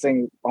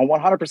podcasting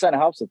 100%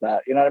 helps with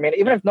that. You know what I mean?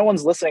 Even if no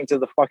one's listening to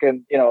the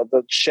fucking,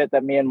 the shit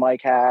that me and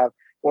Mike have,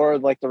 or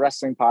like the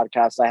wrestling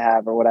podcast I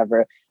have or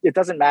whatever, it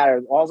doesn't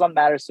matter. All that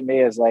matters to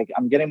me is like,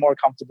 I'm getting more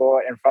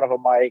comfortable in front of a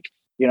mic.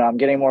 I'm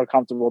getting more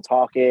comfortable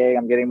talking.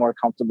 I'm getting more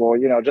comfortable,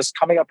 just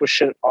coming up with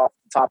shit off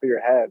the top of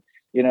your head.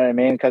 You know what I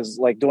mean? Because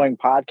like doing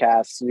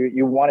podcasts,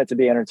 you want it to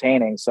be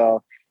entertaining.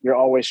 So you're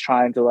always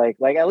trying to like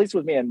at least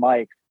with me and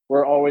Mike,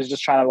 we're always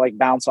just trying to like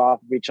bounce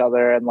off of each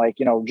other and like,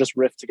 just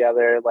riff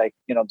together, like,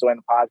 doing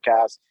the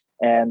podcast.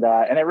 And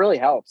it really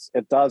helps.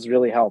 It does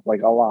really help,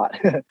 like a lot.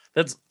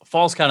 That's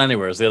Falls Count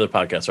Anywhere is the other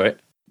podcast, right?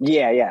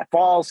 Yeah.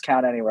 Falls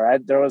Count Anywhere.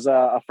 There was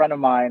a friend of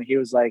mine. He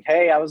was like,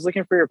 hey, I was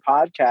looking for your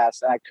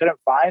podcast and I couldn't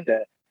find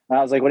it. And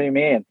I was like, what do you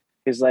mean?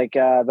 He's like,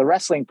 the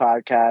wrestling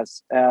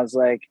podcast. And I was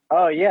like,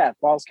 oh yeah,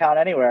 Falls Count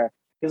Anywhere.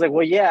 He's like,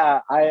 well,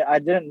 yeah, I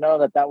didn't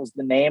know that was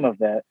the name of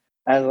it.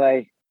 I was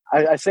like,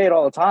 I say it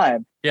all the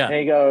time. Yeah. And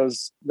he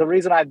goes, the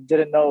reason I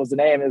didn't know it was the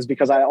name is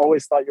because I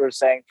always thought you were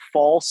saying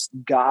false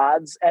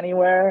gods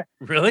anywhere.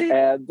 Really?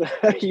 And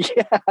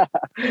yeah,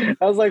 I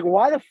was like,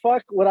 why the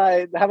fuck would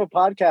I have a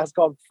podcast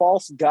called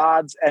False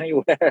Gods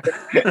Anywhere?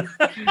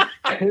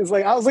 He's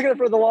like, I was looking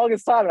for the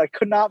longest time and I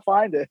could not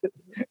find it.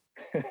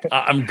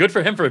 I'm good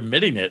for him for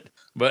admitting it,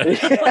 but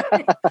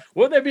what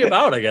would that be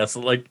about? I guess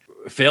like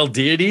failed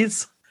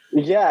deities.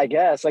 Yeah, I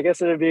guess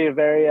it'd be a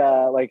very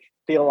like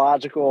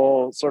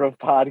theological sort of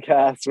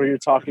podcast where you're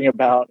talking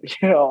about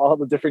all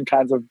the different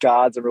kinds of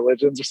gods and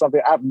religions or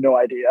something. I have no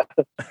idea.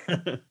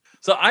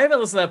 So I haven't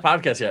listened to that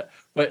podcast yet,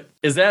 but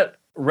is that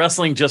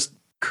wrestling just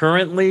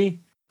currently,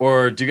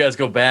 or do you guys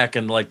go back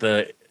in like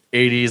the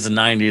 80s and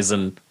 90s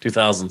and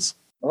 2000s?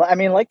 Well, I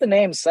mean, like the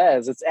name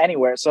says, it's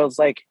anywhere. So it's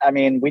like, I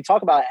mean, we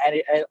talk about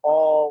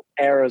all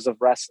eras of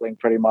wrestling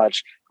pretty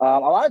much. A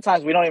lot of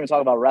times we don't even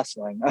talk about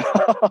wrestling.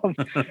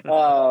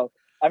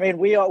 I mean,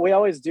 we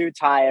always do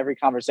tie every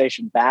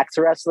conversation back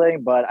to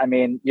wrestling, but I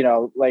mean,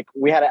 like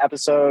we had an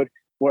episode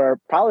where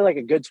probably like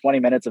a good 20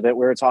 minutes of it,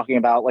 we were talking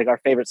about like our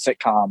favorite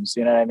sitcoms,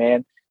 you know what I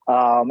mean?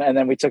 And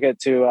then we took it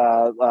to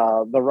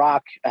The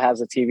Rock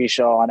has a TV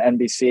show on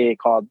NBC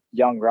called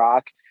Young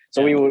Rock.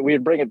 So we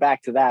would bring it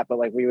back to that, but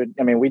like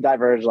we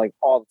diverge like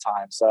all the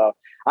time. So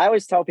I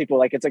always tell people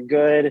like it's a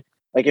good,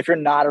 like if you're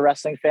not a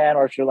wrestling fan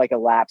or if you're like a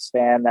lapsed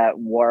fan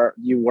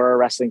you were a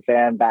wrestling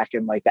fan back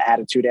in like the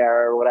Attitude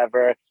Era or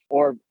whatever,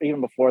 or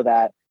even before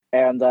that,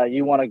 and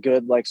you want a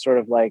good like sort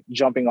of like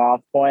jumping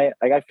off point.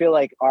 Like I feel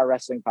like our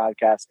wrestling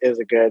podcast is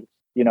a good,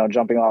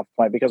 jumping off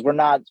point because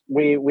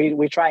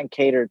we try and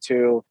cater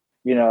to,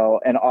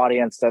 an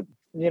audience that,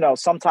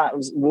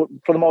 sometimes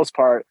for the most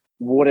part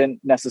wouldn't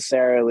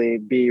necessarily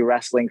be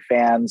wrestling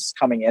fans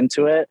coming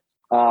into it.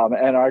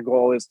 And our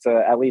goal is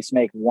to at least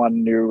make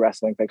one new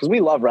wrestling fan because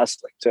we love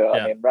wrestling too. Yeah.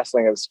 I mean,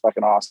 wrestling is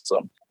fucking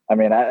awesome. I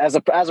mean, as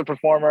a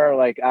performer,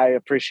 like I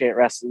appreciate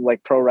wrestling,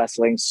 like pro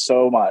wrestling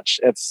so much.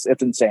 It's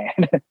insane.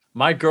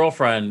 My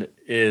girlfriend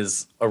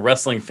is a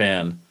wrestling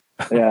fan.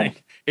 Yeah.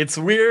 Like, it's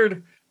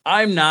weird.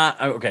 I'm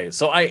not. Okay,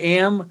 so I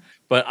am,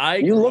 but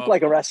You look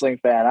like a wrestling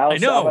fan. I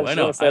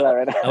know. Say that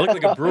right now. I look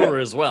like a brewer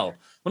as well.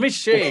 Let me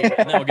shave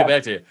and then I'll get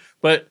back to you.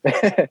 But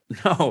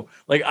no,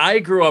 like I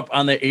grew up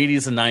on the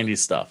 80s and 90s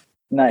stuff.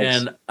 Nice.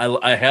 And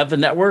I have the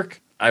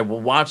network. I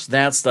will watch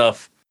that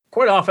stuff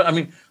quite often. I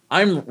mean,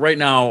 I'm right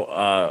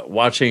now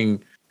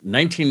watching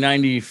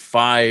 93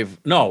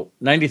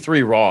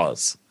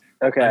 Raws.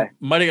 Okay. I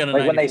might have got a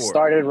like 94. When they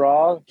started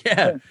Raw?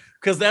 Yeah,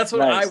 because that's what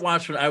Nice. I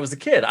watched when I was a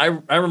kid. I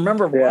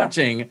remember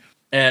watching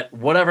at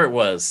whatever it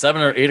was,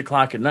 7 or 8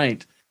 o'clock at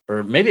night,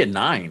 or maybe at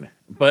 9.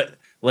 But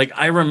like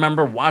I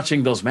remember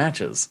watching those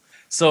matches.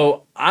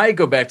 So I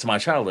go back to my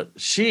childhood.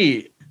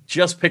 She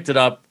just picked it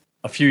up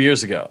a few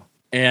years ago.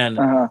 And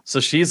so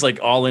she's like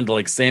all into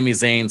like Sami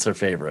Zayn's her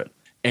favorite.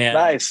 And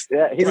nice.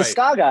 Yeah, he's a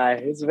ska guy.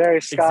 He's a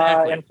very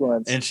ska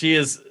influence. And she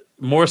is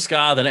more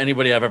ska than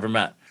anybody I've ever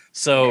met.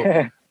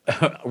 So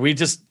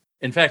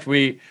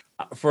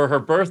for her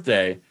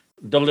birthday,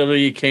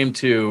 WWE came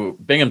to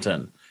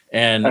Binghamton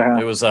and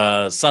it was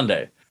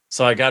Sunday.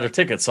 So I got her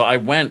ticket. So I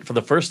went for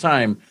the first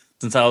time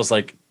since I was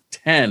like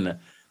 10.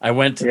 I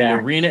went to the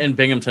arena in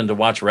Binghamton to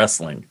watch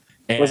wrestling.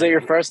 And was it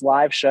your first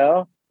live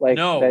show? Like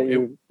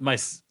my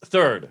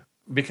third.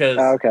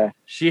 Because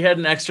she had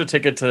an extra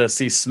ticket to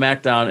see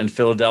SmackDown in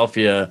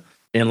Philadelphia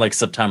in like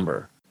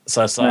September.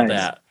 So I saw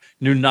that.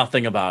 Knew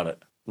nothing about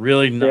it.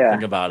 Really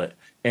nothing about it.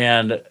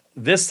 And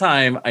this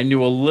time I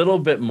knew a little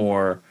bit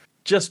more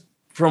just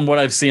from what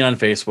I've seen on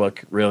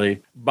Facebook,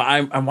 really.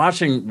 But I'm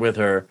watching with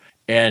her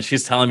and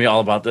she's telling me all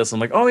about this. I'm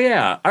like, oh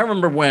yeah, I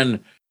remember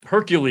when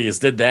Hercules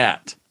did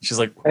that. She's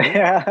like,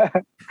 yeah.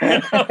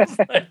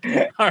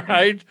 Like, all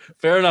right,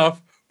 fair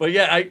enough. But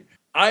yeah,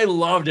 I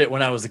loved it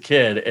when I was a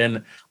kid,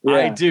 and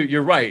I do.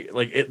 You're right.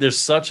 Like, there's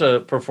such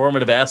a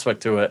performative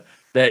aspect to it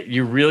that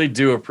you really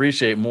do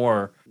appreciate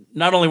more.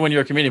 Not only when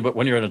you're a comedian, but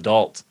when you're an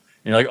adult.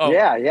 And you're like, oh,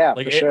 yeah.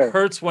 Like it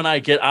hurts when I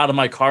get out of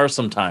my car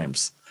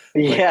sometimes.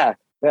 Yeah,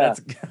 like,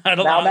 I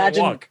don't now know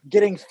imagine walk.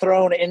 Getting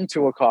thrown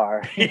into a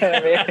car. You know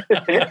what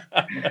I mean?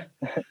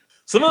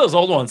 Some of those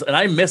old ones, and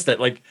I missed it.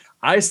 Like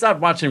I stopped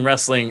watching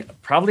wrestling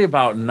probably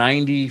about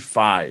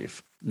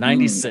 95,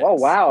 96. Oh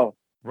wow.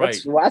 Right.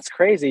 That's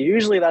crazy.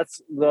 Usually that's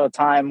the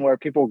time where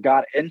people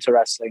got into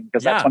wrestling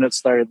because that's when it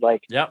started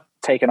like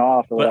taking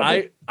off. Or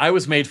but I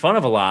was made fun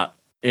of a lot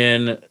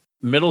in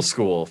middle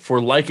school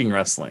for liking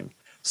wrestling.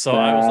 So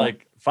I was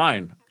like,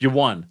 fine, you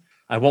won.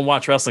 I won't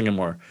watch wrestling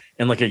anymore.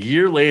 And like a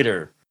year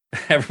later,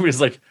 everybody's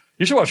like,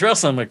 you should watch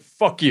wrestling. I'm like,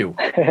 fuck you.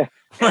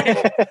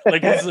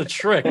 like this is a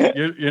trick.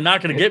 You're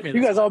not going to get me.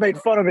 You guys all made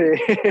fun of me.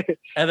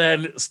 And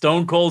then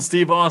Stone Cold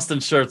Steve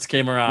Austin shirts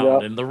came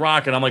around and The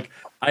Rock. And I'm like,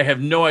 I have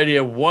no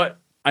idea what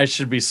I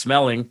should be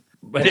smelling,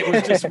 but it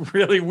was just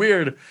really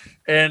weird.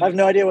 And I have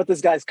no idea what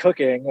this guy's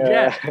cooking.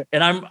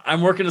 And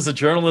I'm working as a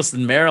journalist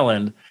in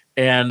Maryland,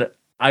 and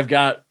I've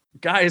got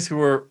guys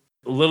who are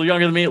a little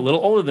younger than me, a little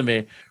older than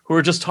me, who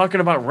are just talking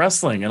about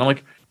wrestling. And I'm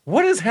like,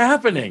 what is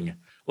happening?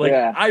 Like,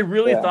 I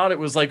really thought it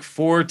was like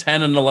 4,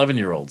 10, and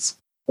 11-year-olds.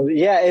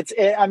 Yeah,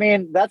 I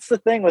mean, that's the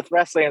thing with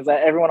wrestling is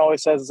that everyone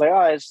always says it's like,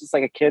 oh, it's just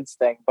like a kid's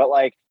thing. But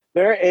like,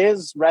 there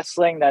is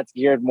wrestling that's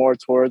geared more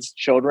towards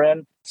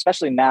children,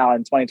 especially now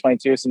in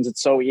 2022, since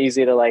it's so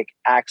easy to like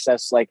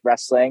access like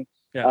wrestling.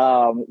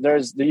 Yeah.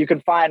 You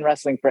can find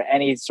wrestling for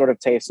any sort of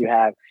taste you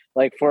have.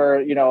 Like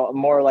for,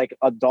 more like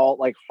adult,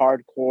 like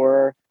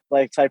hardcore,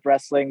 like type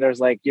wrestling. There's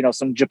like,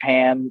 some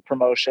Japan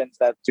promotions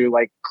that do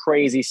like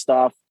crazy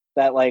stuff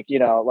that like,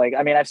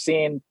 I mean, I've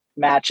seen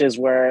matches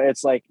where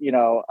it's like,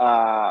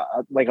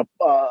 like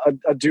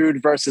a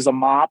dude versus a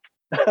mop.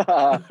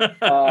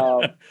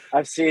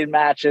 I've seen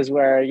matches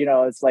where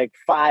it's like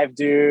 5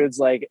 dudes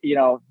like in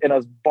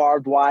a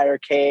barbed wire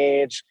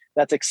cage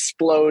that's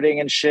exploding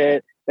and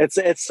shit.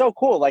 It's so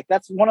cool. Like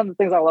that's one of the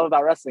things I love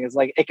about wrestling is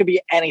like it could be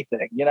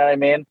anything, you know what I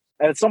mean?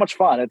 And it's so much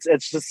fun.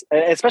 It's just,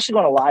 especially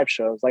going to live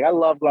shows. Like I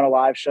love going to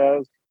live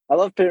shows. I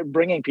love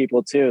bringing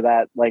people too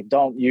that like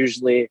don't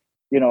usually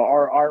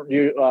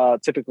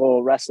aren't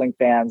typical wrestling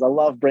fans. I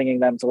love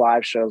bringing them to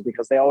live shows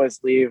because they always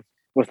leave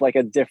with like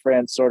a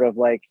different sort of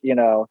like,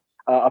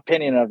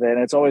 opinion of it. And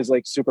it's always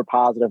like super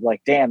positive.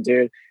 Like, damn,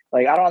 dude,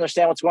 like, I don't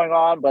understand what's going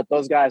on, but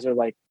those guys are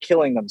like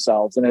killing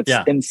themselves and it's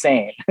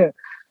insane.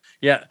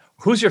 Yeah.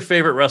 Who's your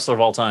favorite wrestler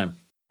of all time?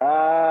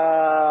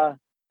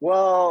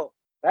 Well,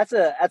 that's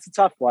a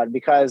tough one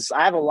because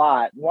I have a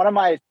lot. One of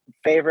my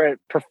favorite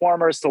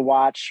performers to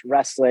watch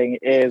wrestling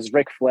is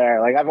Ric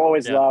Flair. Like, I've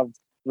always loved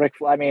Ric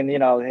Flair. I mean,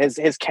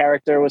 his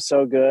character was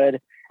so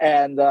good,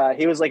 and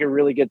he was like a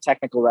really good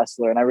technical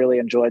wrestler, and I really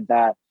enjoyed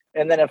that.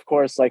 And then, of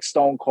course, like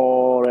Stone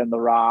Cold and The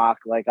Rock.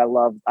 Like, I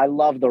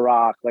love The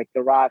Rock. Like,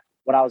 The Rock,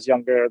 when I was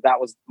younger, that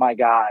was my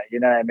guy.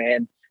 You know what I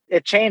mean?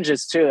 It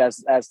changes too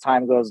as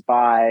time goes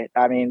by.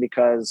 I mean,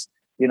 because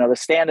the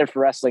standard for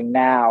wrestling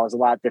now is a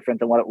lot different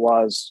than what it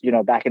was,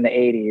 back in the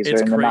 80s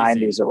or in the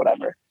 90s or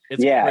whatever.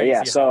 It's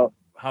crazy so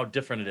how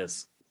different it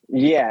is.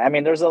 Yeah. I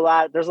mean, there's a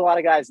lot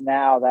of guys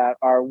now that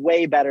are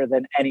way better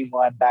than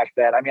anyone back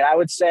then. I mean, I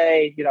would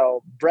say,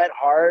 Bret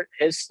Hart,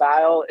 his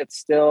style, it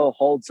still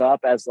holds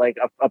up as like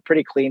a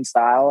pretty clean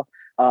style.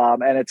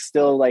 And it's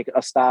still like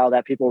a style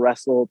that people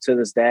wrestle to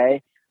this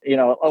day.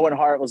 Owen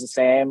Hart was the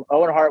same.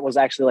 Owen Hart was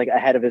actually like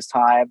ahead of his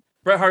time.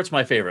 Bret Hart's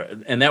my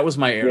favorite, and that was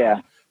my era.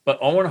 Yeah. But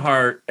Owen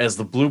Hart as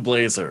the Blue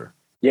Blazer.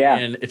 Yeah.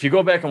 And if you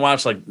go back and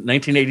watch like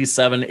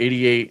 1987,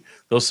 88,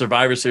 those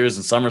Survivor Series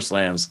and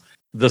SummerSlams,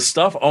 the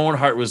stuff Owen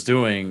Hart was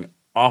doing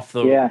off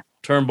the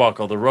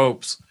turnbuckle, the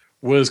ropes,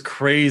 was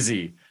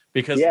crazy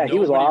because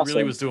nobody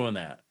really was doing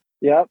that.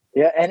 Yep.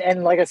 Yeah.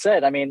 And like I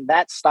said, I mean,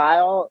 that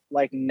style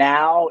like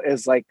now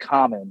is like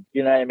common.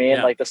 You know what I mean?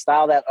 Yeah. Like the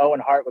style that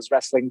Owen Hart was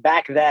wrestling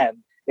back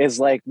then is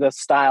like the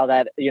style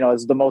that,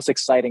 is the most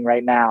exciting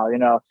right now.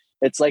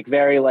 It's like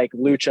very like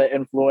lucha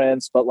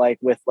influence, but like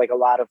with like a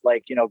lot of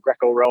like,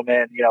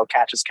 Greco-Roman,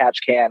 catch as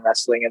catch can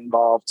wrestling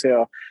involved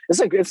too.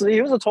 It's like,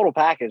 he was a total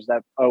package,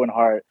 that Owen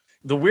Hart.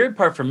 The weird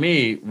part for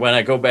me when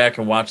I go back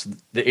and watch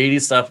the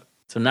 80s stuff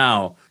to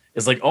now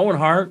is like Owen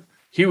Hart,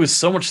 he was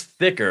so much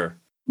thicker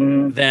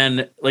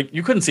than like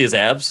you couldn't see his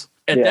abs.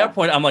 At that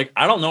point, I'm like,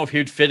 I don't know if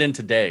he'd fit in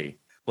today.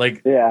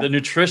 Like the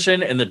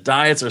nutrition and the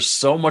diets are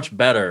so much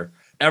better.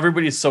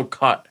 Everybody's so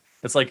cut.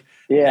 It's like,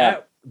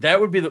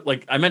 that would be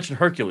like I mentioned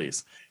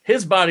Hercules.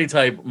 His body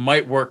type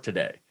might work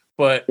today,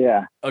 but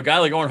a guy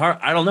like Owen Hart,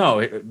 I don't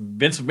know.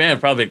 Vince McMahon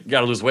probably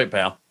got to lose weight,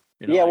 pal.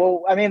 Yeah,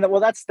 well, I mean,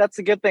 that's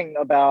a good thing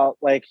about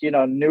like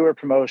newer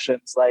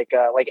promotions like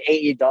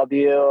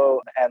AEW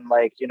and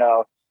like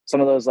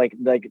some of those like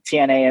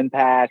TNA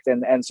Impact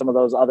and some of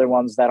those other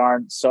ones that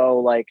aren't so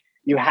like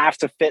you have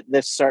to fit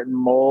this certain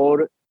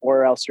mold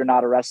or else you're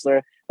not a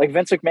wrestler. Like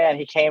Vince McMahon,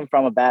 he came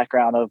from a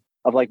background of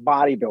like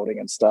bodybuilding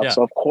and stuff.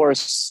 So of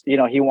course,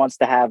 he wants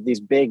to have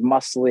these big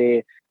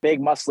muscly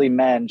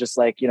men just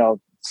like,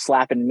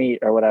 slapping meat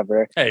or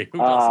whatever. Hey, who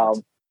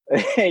doesn't?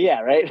 Yeah,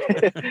 right.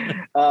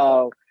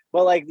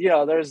 But like,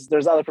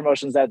 there's other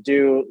promotions that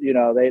do,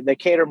 they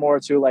cater more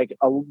to like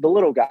the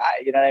little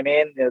guy, you know what I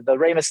mean? The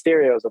Rey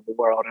Mysterios of the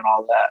world and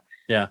all that.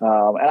 Yeah.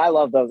 And I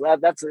love those.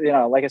 That's,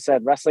 like I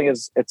said, wrestling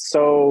it's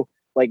so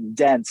like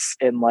dense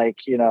in like,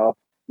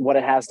 what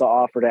it has to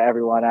offer to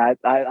everyone.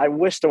 I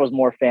wish there was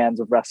more fans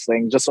of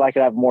wrestling just so I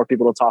could have more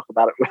people to talk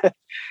about it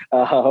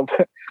with.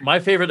 My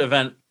favorite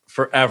event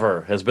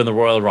forever has been the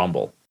Royal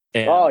Rumble.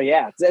 And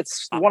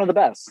it's one of the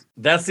best.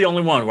 That's the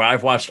only one where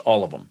I've watched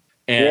all of them.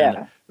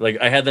 And like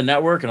I had the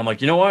network and I'm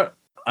like, you know what?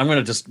 I'm going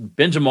to just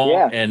binge them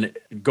all and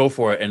go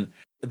for it. And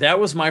that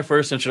was my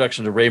first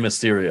introduction to Rey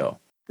Mysterio.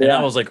 And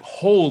I was like,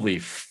 holy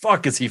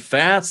fuck, is he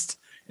fast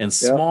and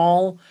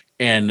small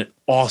and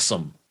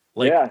awesome?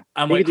 Like,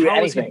 I'm like,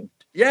 how is he?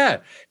 Yeah.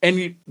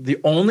 And the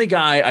only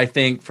guy I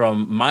think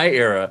from my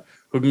era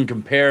who can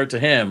compare to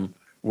him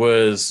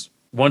was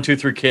 1, 2,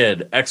 3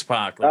 Kid,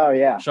 X-Pac,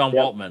 Sean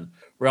Waltman,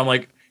 where I'm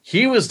like,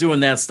 he was doing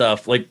that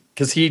stuff, like,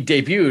 because he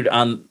debuted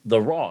on the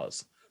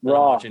Raws.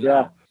 Raw,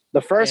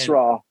 the first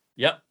Raw.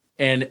 Yep.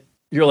 And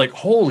you're like,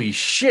 holy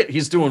shit,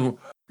 he's doing,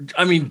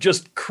 I mean,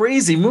 just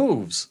crazy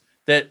moves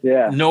that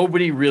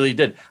nobody really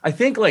did. I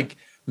think, like,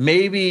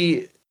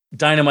 maybe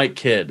Dynamite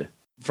Kid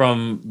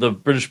from the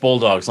British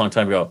Bulldogs a long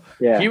time ago.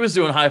 Yeah. He was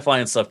doing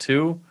high-flying stuff,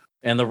 too.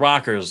 And the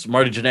Rockers,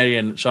 Marty Jannetty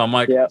and Shawn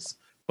Michaels. Yep.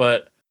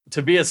 But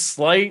to be as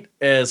slight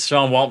as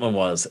Sean Waltman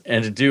was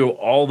and to do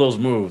all those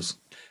moves,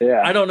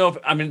 I don't know if,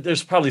 I mean,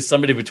 there's probably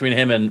somebody between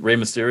him and Rey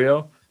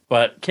Mysterio,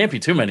 but can't be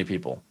too many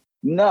people.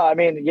 No, I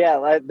mean,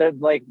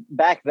 like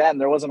back then,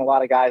 there wasn't a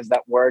lot of guys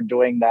that were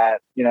doing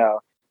that,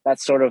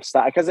 that sort of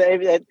stuff, because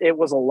it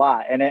was a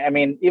lot. And I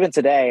mean, even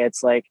today,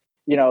 it's like,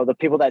 the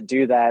people that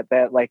do that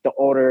like the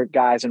older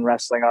guys in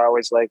wrestling are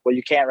always like, well,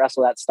 you can't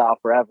wrestle that style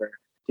forever.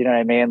 You know what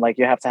I mean? Like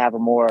you have to have a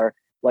more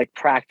like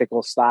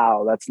practical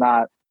style. That's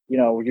not,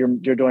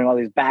 you're doing all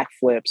these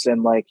backflips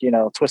and like,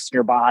 twisting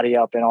your body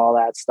up and all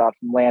that stuff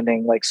and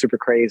landing like super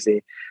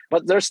crazy.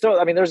 But there's still,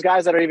 I mean, there's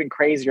guys that are even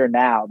crazier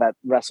now that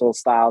wrestle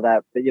style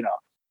that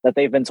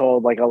they've been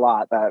told like a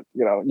lot that,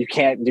 you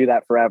can't do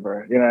that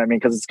forever. You know what I mean?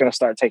 Because it's going to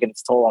start taking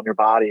its toll on your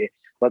body.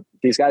 But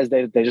these guys,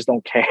 they just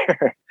don't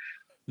care.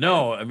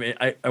 No, I mean,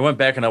 I went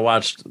back and I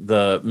watched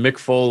the Mick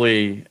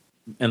Foley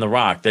and The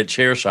Rock, that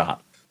chair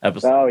shot.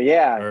 episode. Oh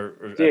yeah,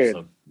 or dude.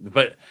 episode.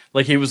 But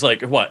like he was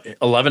like what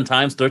 11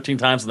 times, 13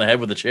 times in the head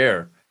with a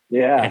chair.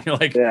 Yeah, And you're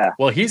like, yeah,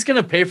 well, he's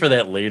gonna pay for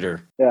that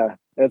later. yeah.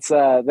 It's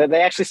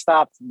they actually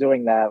stopped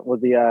doing that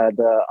with the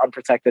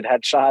unprotected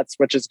headshots,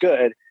 which is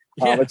good.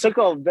 It took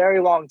a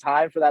very long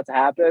time for that to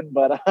happen,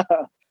 but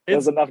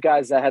there's enough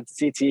guys that had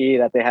CTE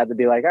that they had to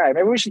be like, all right,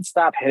 maybe we should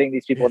stop hitting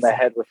these people in the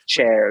head with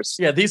chairs.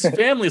 Yeah, these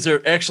families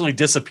are actually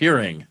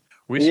disappearing.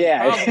 We should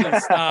probably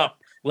stop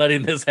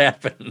letting this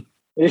happen.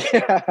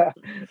 Yeah,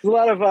 there's a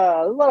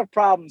lot of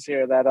problems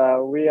here that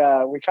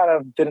we kind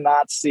of did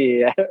not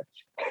see.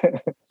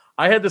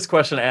 I had this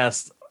question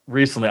asked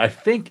recently. I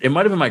think it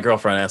might have been my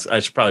girlfriend asked. I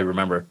should probably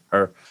remember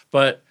her.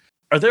 But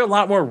are there a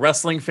lot more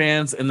wrestling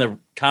fans in the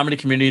comedy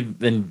community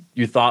than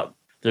you thought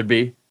there'd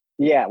be?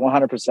 Yeah,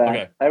 100%.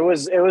 Okay.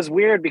 It was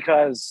weird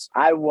because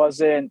I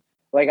wasn't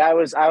like I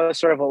was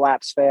sort of a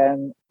Laps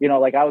fan. You know,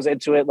 like I was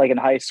into it like in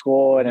high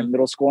school and in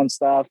middle school and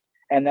stuff.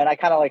 And then I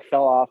kind of like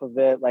fell off of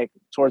it like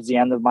towards the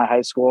end of my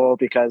high school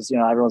because, you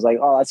know, everyone's like,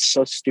 oh, that's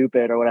so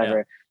stupid or whatever.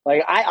 Yeah.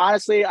 Like I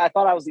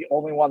thought I was the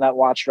only one that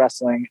watched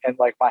wrestling in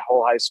like my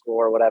whole high school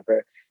or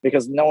whatever,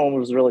 because no one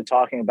was really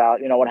talking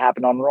about, you know, what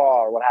happened on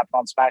Raw or what happened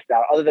on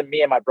SmackDown other than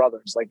me and my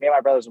brothers. Like me and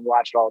my brothers would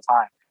watch it all the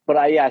time. But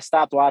I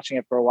stopped watching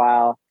it for a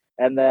while.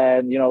 And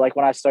then, you know, like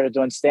when I started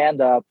doing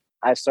stand up,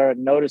 I started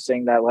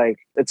noticing that like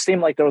it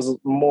seemed like there was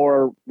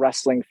more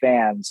wrestling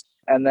fans.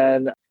 And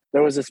then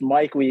there was this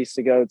mic we used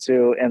to go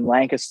to in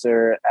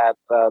Lancaster at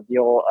the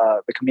old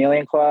the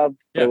Chameleon Club.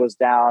 Yeah. It was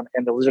down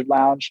in the Lizard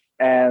Lounge.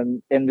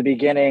 And in the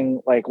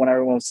beginning, like when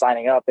everyone was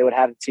signing up, they would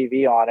have the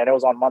TV on, and it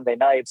was on Monday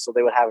nights, so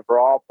they would have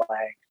Raw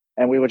playing,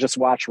 and we would just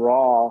watch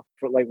Raw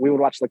for like we would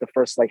watch like the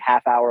first like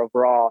half hour of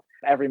Raw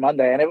every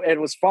Monday, and it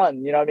was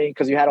fun, you know what I mean?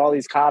 Because you had all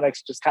these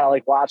comics just kind of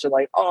like watching,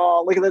 like,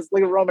 oh, look at this,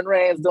 look at Roman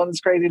Reigns doing this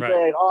crazy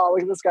thing. Oh,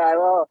 look at this guy.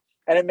 Oh.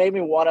 And it made me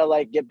want to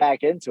like get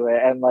back into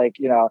it. And like,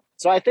 you know,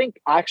 so I think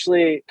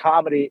actually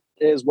comedy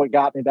is what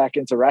got me back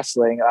into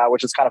wrestling,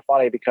 which is kind of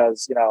funny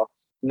because, you know,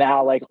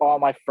 now like all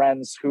my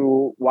friends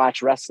who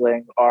watch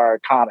wrestling are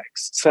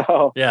comics.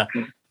 So yeah.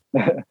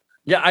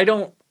 Yeah. I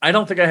don't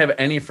think I have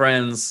any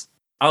friends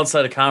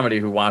outside of comedy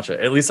who watch it.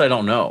 At least I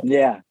don't know.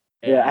 Yeah.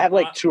 And yeah. I have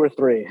like 2 or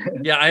 3.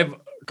 Yeah. I have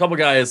a couple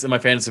guys in my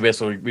fantasy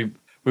baseball.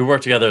 We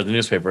work together at the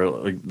newspaper,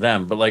 like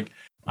them, but like,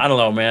 I don't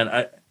know,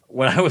 man.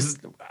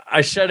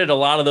 I shedded a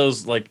lot of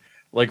those like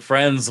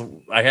friends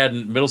I had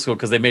in middle school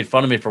because they made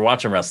fun of me for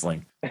watching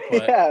wrestling. But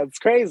yeah, it's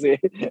crazy.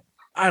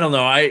 I don't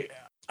know. I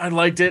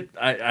liked it.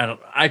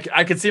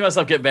 I could see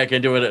myself getting back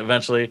into it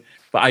eventually,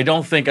 but I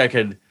don't think I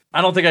could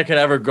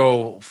ever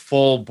go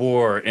full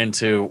bore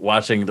into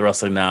watching the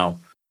wrestling now.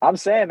 I'm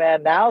saying,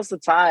 man, now's the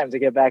time to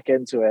get back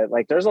into it.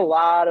 Like, there's a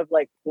lot of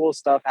like cool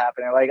stuff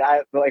happening.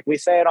 Like we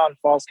say it on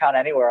Falls Count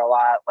Anywhere a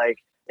lot. Like,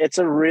 it's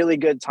a really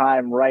good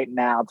time right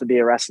now to be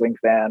a wrestling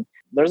fan.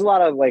 There's a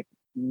lot of like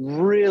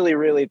really,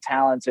 really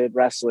talented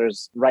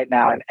wrestlers right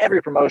now in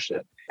every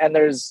promotion. And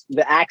there's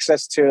the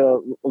access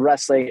to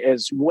wrestling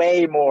is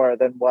way more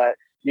than what,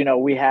 you know,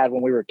 we had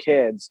when we were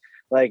kids.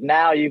 Like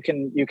now you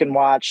can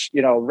watch,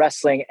 you know,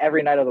 wrestling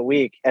every night of the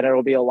week and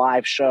it'll be a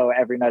live show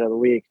every night of the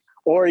week.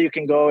 Or you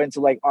can go into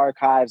like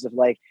archives of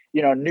like,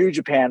 you know, New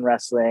Japan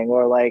Wrestling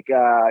or like,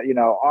 you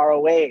know,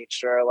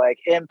 ROH or like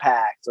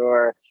Impact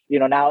or, you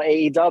know, now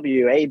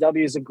AEW.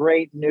 AEW is a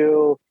great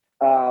new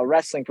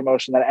wrestling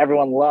promotion that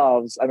everyone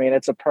loves. I mean,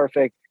 it's a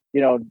perfect, you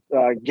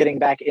know, getting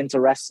back into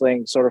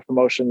wrestling sort of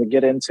promotion to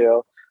get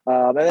into.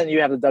 And then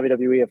you have the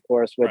WWE, of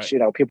course, which, right, you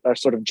know, people are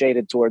sort of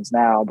jaded towards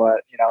now,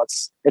 but you know,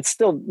 it's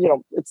still, you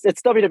know, it's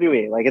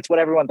WWE. Like it's what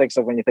everyone thinks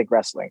of when you think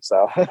wrestling.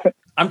 So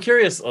I'm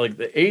curious, like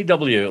the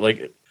AEW,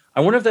 like I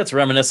wonder if that's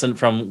reminiscent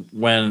from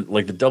when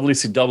like the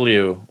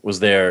WCW was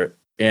there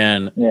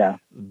in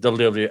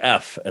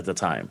WWF at the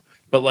time.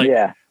 But like,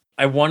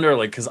 I wonder,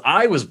 like, because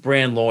I was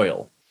brand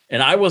loyal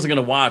and I wasn't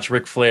going to watch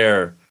Ric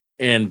Flair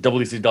in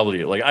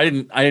WCW. Like I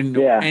didn't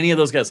know any of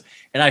those guys.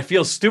 And I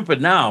feel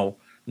stupid now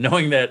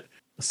knowing that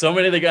so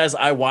many of the guys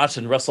I watched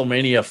in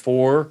WrestleMania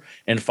 4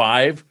 and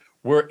 5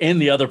 were in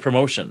the other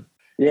promotion.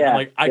 Yeah. And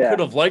like I could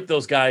have liked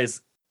those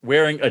guys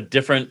wearing a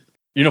different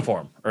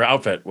uniform or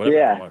outfit, whatever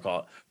you want to call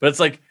it. But it's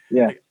like,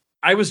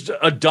 I was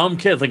a dumb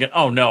kid thinking,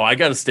 oh no, I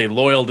got to stay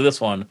loyal to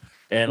this one.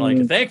 And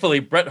like, thankfully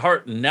Bret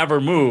Hart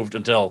never moved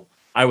until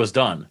I was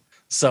done.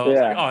 So I was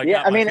like, oh, I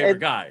got my favorite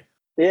guy.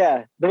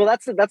 Yeah. Well,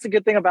 that's a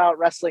good thing about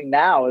wrestling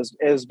now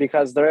is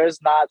because there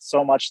is not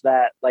so much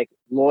that like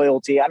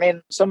loyalty. I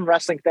mean, some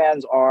wrestling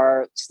fans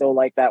are still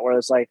like that, where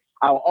it's like,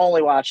 I'll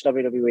only watch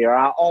WWE or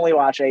I'll only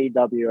watch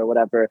AEW or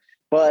whatever.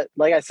 But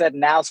like I said,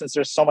 now since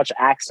there's so much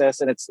access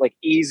and it's like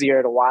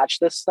easier to watch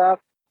this stuff,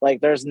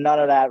 like there's none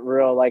of that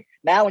real, like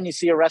now when you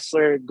see a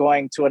wrestler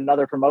going to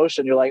another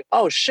promotion, you're like,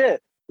 oh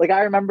shit. Like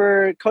I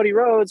remember Cody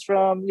Rhodes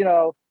from, you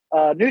know,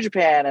 New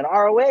Japan and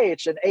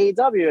ROH and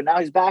AEW, and now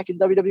he's back in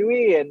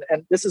WWE,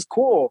 and this is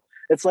cool.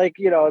 It's like,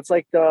 you know, it's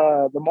like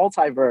the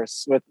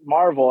multiverse with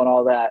Marvel and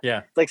all that. Yeah,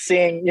 it's like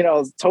seeing, you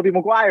know, Tobey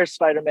Maguire's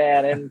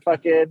Spider-Man and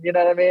fucking, you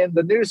know what I mean,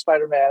 the new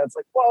Spider-Man. It's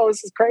like, whoa,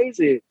 this is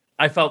crazy.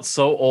 I felt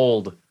so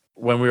old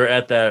when we were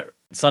at that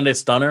Sunday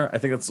Stunner, I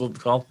think that's what it's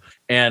called.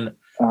 And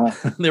Uh,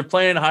 they're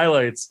playing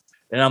highlights,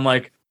 and I'm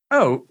like,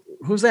 oh,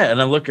 who's that?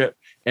 And I look at,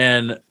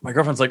 and my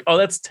girlfriend's like, oh,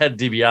 that's Ted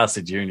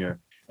DiBiase Jr.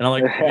 And I'm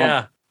like,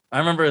 yeah, I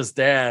remember his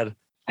dad.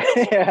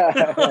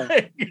 yeah.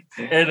 Like,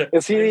 and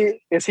Is he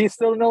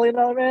still $1 Million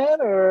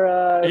Man,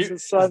 or is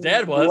his son? his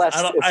dad was.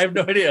 I have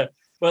no idea.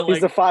 But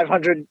he's like the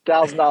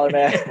 $500,000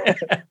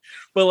 man.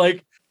 but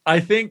like I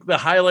think the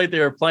highlight they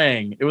were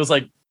playing, it was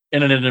like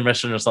in an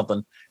intermission or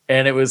something,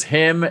 and it was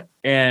him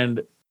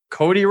and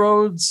Cody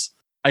Rhodes,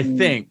 I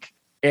think.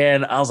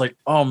 And I was like,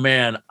 oh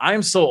man,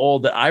 I'm so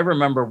old that I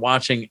remember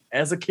watching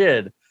as a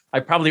kid. I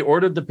probably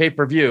ordered the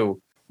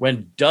pay-per-view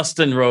when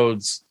Dustin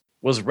Rhodes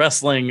was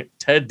wrestling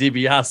Ted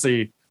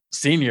DiBiase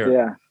Sr.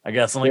 Yeah. I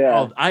guess I'm like,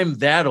 oh, I'm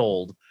that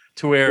old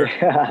to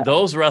where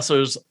those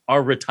wrestlers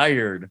are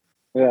retired.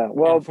 Yeah.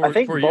 Well, I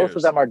think both years.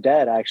 of them are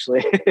dead,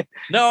 actually.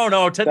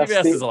 No, Ted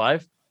DiBiase is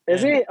alive.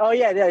 Is he? Oh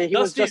yeah. He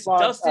was just on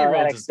Dusty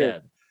Rhodes NXT. is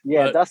dead.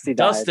 Yeah, Dusty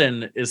died.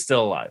 Dustin is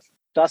still alive.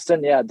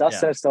 Dustin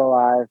is still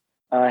alive.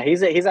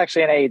 He's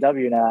actually in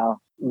AEW now,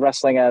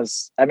 wrestling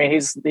as. I mean,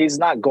 he's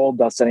not Gold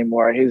Dust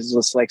anymore. He's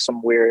just like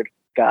some weird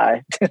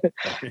guy.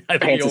 I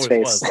think Paints his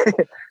face.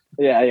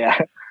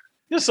 Yeah.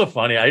 It's so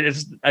funny.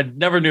 I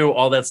never knew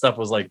all that stuff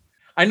was like.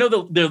 I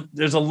know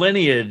there's a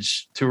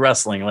lineage to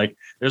wrestling. Like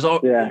there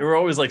were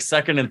always like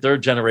second and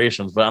third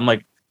generations, but I'm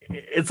like,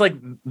 it's like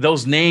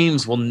those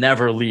names will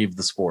never leave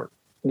the sport.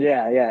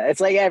 Yeah.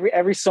 It's like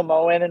every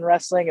Samoan in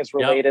wrestling is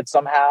related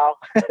somehow.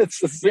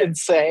 It's just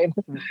insane.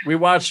 We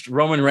watched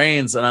Roman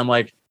Reigns, and I'm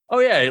like, oh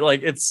yeah,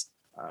 like it's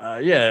I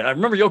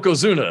remember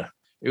Yokozuna.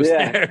 It was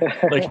there.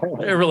 Like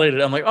they're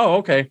related. I'm like, oh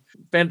okay.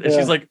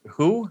 She's like,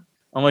 who?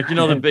 I'm like,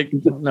 the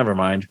big. Never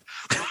mind.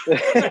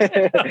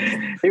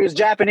 He was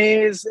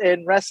Japanese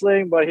in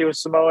wrestling, but he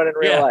was Samoan in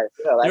real life.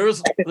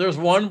 There was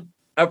one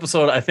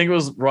episode, I think it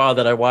was Raw,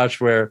 that I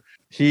watched where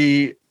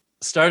he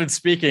started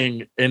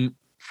speaking in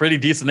pretty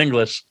decent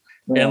English,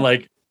 and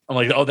like I'm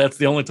like, oh, that's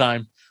the only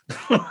time.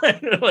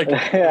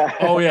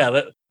 Oh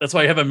yeah, that's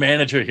why you have a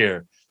manager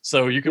here,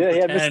 so you can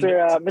pretend.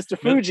 Mr.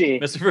 Fuji.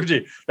 Mr.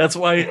 Fuji. That's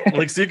why,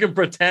 like, so you can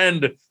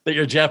pretend that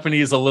you're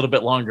Japanese a little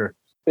bit longer.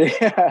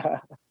 Yeah.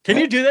 Can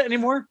you do that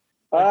anymore?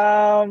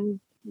 No,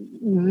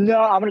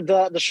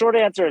 the short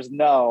answer is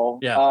no.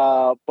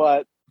 Yeah.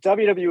 But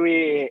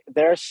WWE,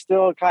 they're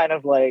still kind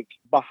of like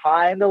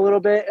behind a little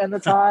bit in the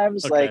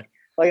times. Okay.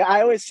 Like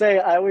I always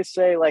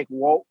say like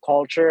woke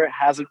culture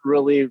hasn't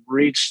really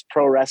reached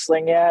pro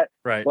wrestling yet.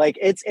 Right. Like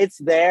it's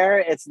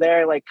there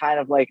like kind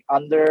of like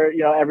under,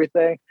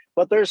 everything,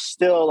 but there's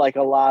still like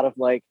a lot of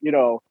like,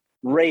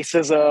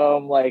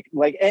 racism, like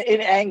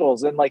in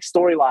angles and like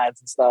storylines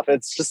and stuff.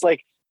 It's just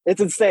like, it's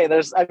insane.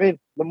 The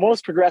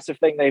most progressive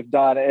thing they've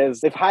done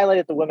is they've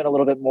highlighted the women a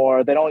little bit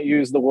more. They don't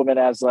use the women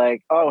as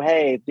like, oh,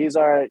 hey, these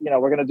are,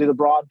 we're going to do the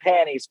bra and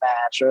panties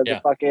match or the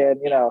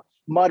fucking,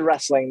 mud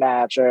wrestling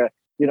match, or,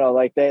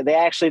 like they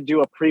actually do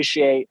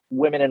appreciate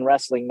women in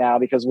wrestling now,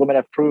 because women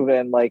have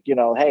proven like,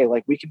 hey,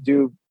 like we can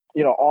do,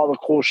 all the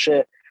cool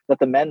shit that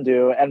the men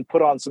do and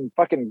put on some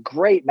fucking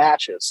great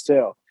matches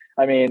too.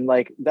 I mean,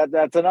 like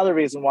that's another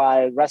reason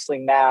why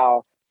wrestling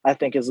now, I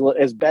think is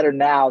better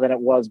now than it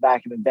was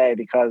back in the day,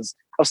 because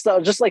of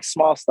stuff just like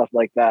small stuff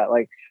like that.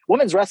 Like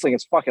women's wrestling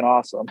is fucking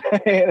awesome.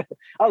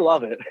 I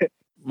love it.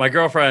 My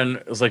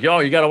girlfriend was like, yo,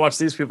 you got to watch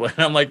these people. And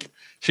I'm like,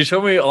 she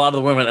showed me a lot of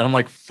the women, and I'm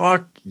like,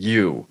 fuck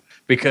you.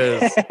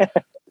 Because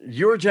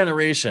your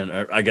generation,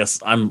 or I guess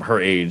I'm her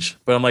age,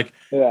 but I'm like,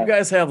 you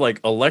guys have like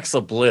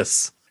Alexa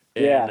Bliss.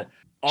 And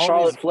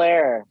Charlotte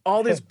Flair.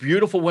 All these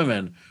beautiful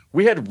women.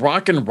 We had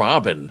Rockin'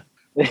 Robin,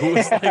 who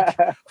was like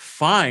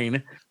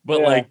fine,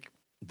 but like,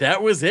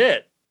 that was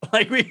it.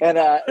 Like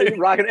Olga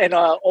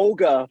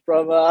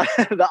from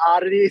the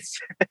Oddities.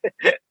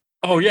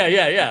 Oh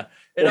yeah.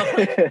 And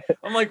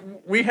I'm like,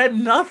 we had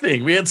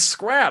nothing. We had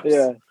scraps.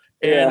 Yeah.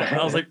 And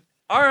I was like,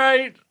 all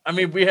right. I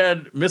mean, we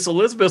had Miss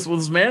Elizabeth with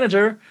his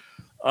manager.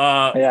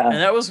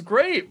 And that was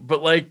great.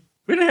 But like,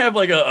 we didn't have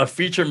like a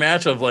feature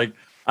match of like,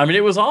 I mean,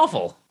 it was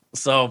awful.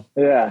 So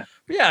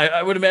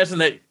I would imagine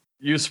that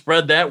you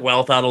spread that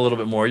wealth out a little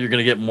bit more. You're going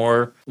to get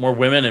more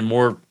women and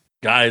more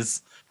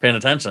guys paying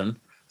attention.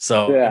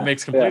 So it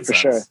makes complete sense.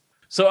 Sure.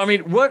 So, we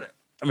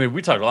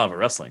talked a lot about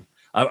wrestling.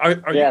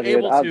 Are you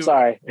able to? I'm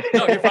sorry.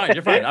 No, you're fine.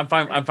 You're fine.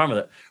 I'm fine with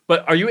it.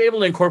 But are you able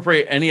to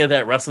incorporate any of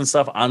that wrestling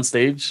stuff on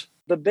stage?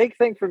 The big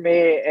thing for me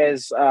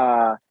is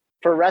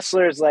for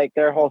wrestlers, like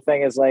their whole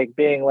thing is like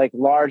being like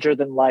larger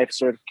than life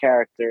sort of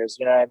characters.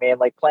 You know what I mean?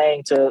 Like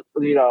playing to,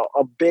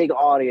 a big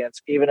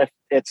audience, even if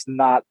it's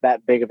not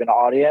that big of an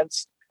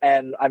audience.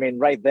 And I mean,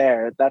 right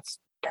there, that's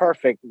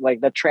perfect.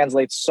 Like that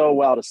translates so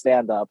well to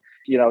stand up,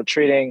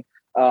 treating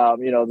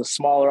the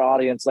smaller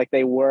audience like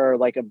they were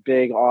like a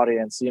big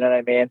audience. You know what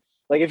I mean?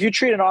 Like if you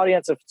treat an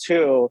audience of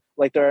 2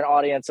 like they're an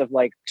audience of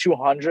like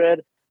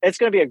 200, it's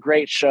going to be a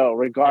great show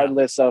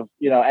regardless of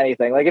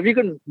anything. Like if you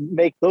can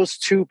make those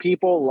 2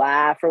 people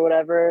laugh or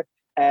whatever,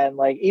 and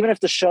like even if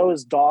the show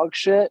is dog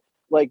shit,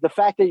 like the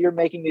fact that you're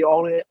making the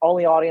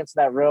only audience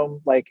in that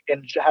room like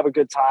and have a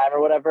good time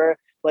or whatever,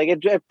 Like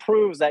it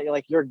proves that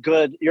you're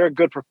good. You're a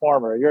good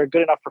performer. You're a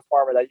good enough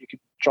performer that you can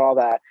draw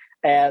that.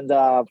 And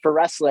for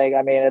wrestling,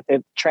 I mean,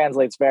 it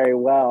translates very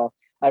well.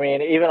 I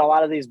mean, even a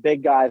lot of these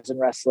big guys in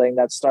wrestling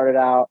that started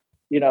out,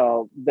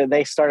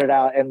 they started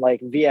out in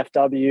like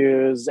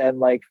VFWs and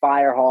like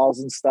fire halls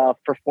and stuff,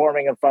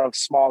 performing in front of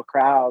small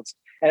crowds.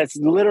 And it's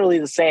literally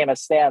the same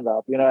as stand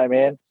up. You know what I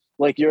mean?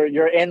 Like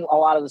you're in a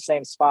lot of the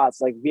same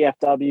spots, like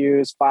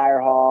VFWs,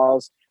 fire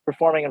halls,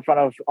 performing in front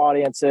of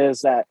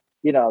audiences that,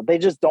 they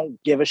just don't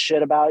give a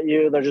shit about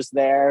you. They're just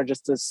there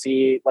just to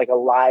see like a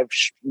live,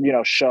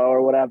 show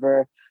or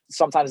whatever.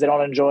 Sometimes they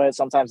don't enjoy it.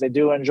 Sometimes they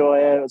do enjoy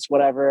it. It's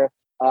whatever.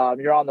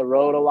 You're on the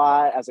road a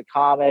lot as a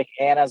comic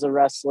and as a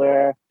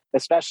wrestler,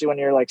 especially when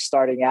you're like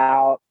starting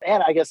out.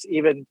 And I guess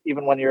even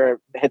when you're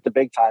hit the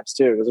big times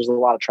too, because there's a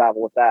lot of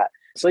travel with that.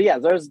 So yeah,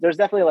 there's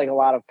definitely like a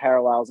lot of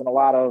parallels and a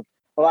lot of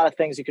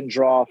things you can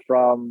draw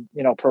from,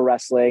 pro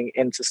wrestling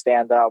into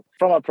stand up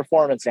from a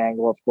performance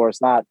angle, of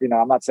course. Not,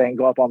 I'm not saying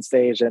go up on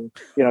stage and,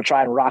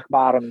 try and rock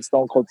bottom and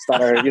Stone Cold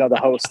Stunner, the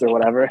host or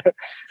whatever.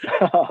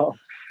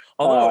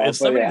 Although if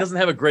somebody doesn't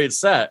have a great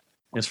set,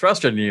 it's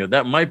frustrating you,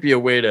 that might be a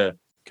way to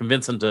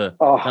convince them to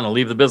kind of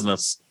leave the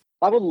business.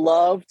 I would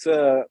love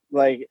to,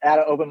 like, at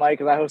an open mic,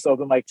 because I host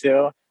open mic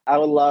too. I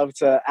would love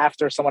to,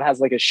 after someone has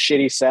like a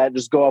shitty set,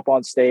 just go up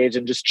on stage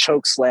and just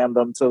choke slam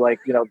them to like,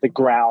 the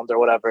ground or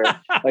whatever.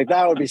 Like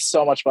that would be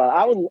so much fun.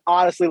 I would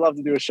honestly love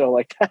to do a show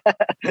like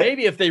that.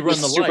 Maybe if they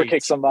run the super light.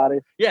 kick somebody.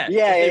 Yeah. If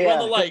they run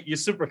the light, you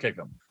super kick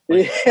them.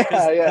 Like,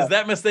 because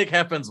that mistake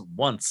happens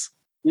once.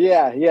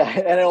 Yeah.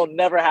 And it'll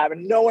never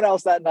happen. No one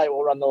else that night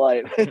will run the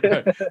light.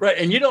 Right.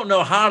 And you don't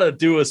know how to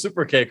do a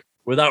super kick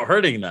without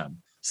hurting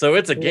them. So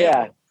it's a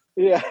gamble.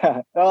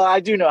 Yeah. Well,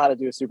 I do know how to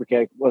do a super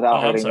kick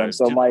without hurting them.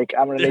 So, Mike,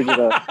 I'm going to need you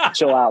to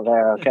chill out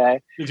there,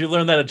 okay? Did you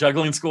learn that at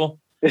juggling school?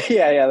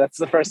 Yeah. That's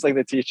the first thing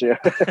they teach you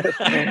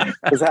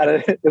is how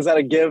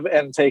to give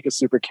and take a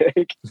super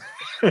kick.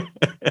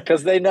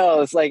 Because they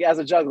know it's like, as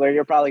a juggler,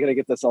 you're probably going to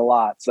get this a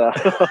lot. So,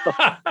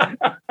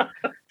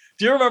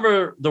 do you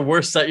remember the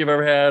worst set you've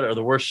ever had or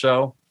the worst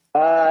show?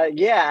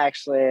 Yeah,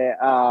 actually,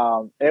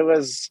 it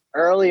was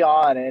early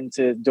on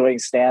into doing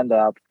stand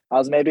up. I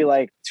was maybe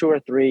like 2 or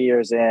 3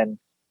 years in.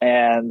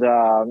 And,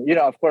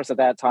 of course, at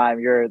that time,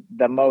 you're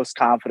the most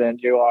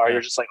confident you are.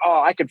 You're just like,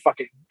 oh, I could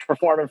fucking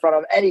perform in front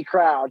of any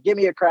crowd. Give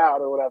me a crowd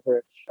or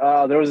whatever.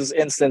 There was this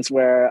instance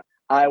where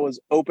I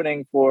was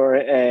opening for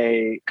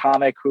a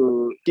comic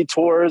who he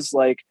tours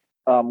like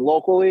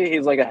locally.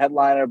 He's like a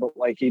headliner, but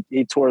like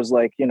he tours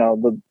like,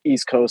 the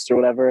East Coast or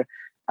whatever.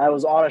 I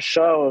was on a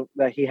show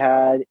that he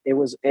had. It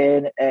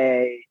wasn't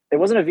a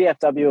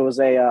VFW.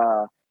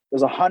 It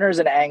was a Hunters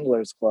and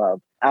Anglers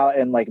Club out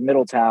in like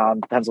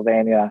Middletown,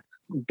 Pennsylvania.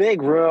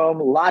 Big room,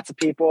 lots of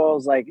people. It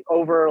was like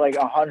over like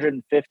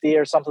 150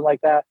 or something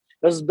like that.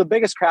 It was the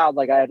biggest crowd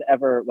like I had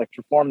ever like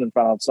performed in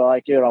front of. So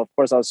like, of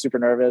course I was super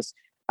nervous.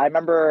 I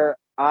remember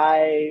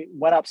I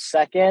went up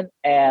second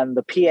and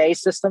the PA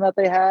system that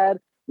they had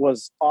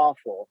was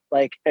awful.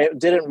 Like it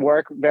didn't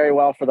work very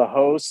well for the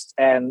host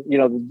and,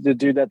 the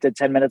dude that did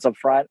 10 minutes up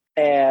front.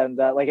 And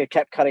like it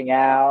kept cutting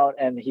out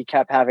and he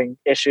kept having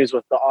issues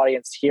with the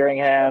audience hearing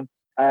him.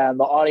 And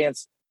the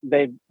audience,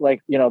 they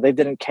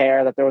didn't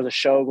care that there was a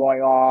show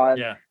going on.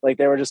 Yeah. Like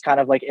they were just kind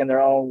of like in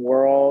their own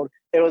world.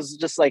 It was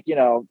just like,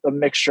 a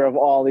mixture of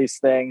all these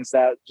things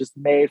that just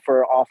made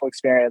for an awful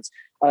experience.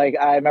 Like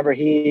I remember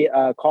he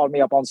called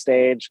me up on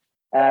stage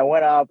and I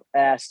went up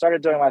and I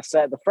started doing my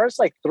set. The first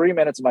like 3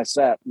 minutes of my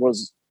set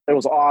was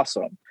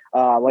awesome.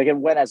 Like it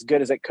went as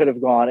good as it could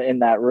have gone in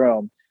that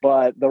room.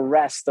 But the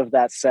rest of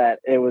that set,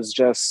 it was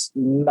just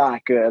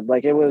not good.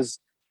 Like it was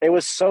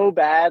so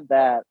bad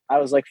that I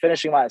was like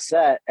finishing my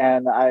set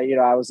and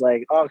I was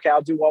like, oh, okay,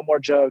 I'll do one more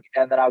joke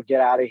and then I'll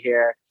get out of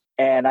here.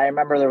 And I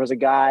remember there was a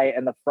guy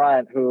in the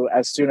front who,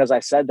 as soon as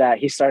I said that,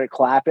 he started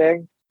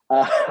clapping.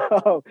 And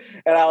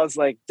I was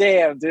like,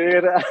 damn,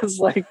 dude. I was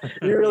like,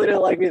 you really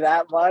didn't like me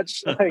that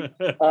much? Like,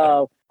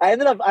 I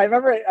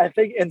remember, I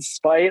think in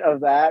spite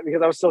of that,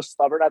 because I was so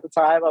stubborn at the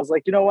time, I was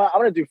like, you know what?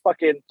 I'm going to do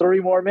fucking 3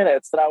 more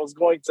minutes than I was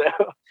going to.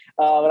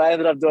 But I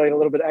ended up doing a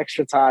little bit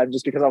extra time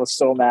just because I was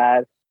so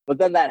mad. But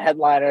then that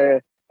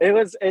headliner,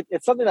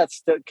 it's something that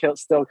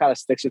still kind of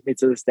sticks with me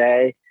to this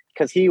day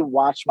because he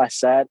watched my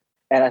set.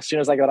 And as soon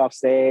as I got off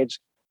stage,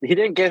 he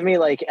didn't give me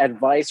like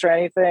advice or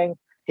anything.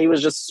 He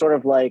was just sort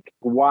of like,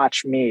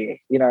 watch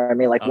me, you know what I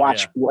mean?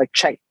 Like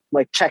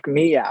check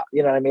me out.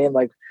 You know what I mean?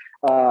 Like,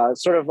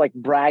 sort of like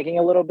bragging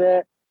a little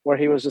bit where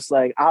he was just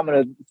like, I'm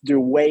going to do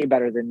way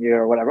better than you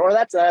or whatever. Or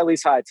that's at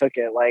least how I took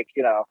it. Like,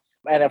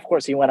 and of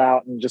course he went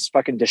out and just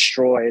fucking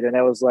destroyed. And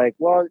it was like,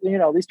 well,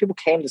 these people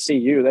came to see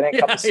you. They didn't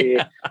come to see,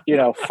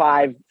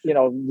 5,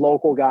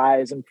 local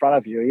guys in front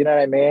of you. You know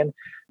what I mean?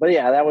 But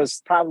yeah, that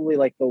was probably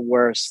like the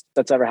worst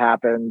that's ever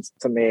happened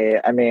to me.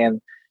 I mean,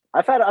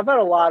 I've had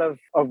a lot of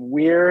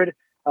weird,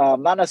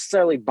 not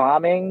necessarily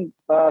bombing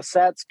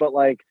sets, but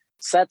like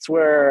sets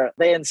where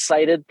they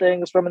incited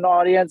things from an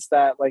audience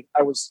that like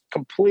I was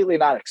completely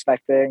not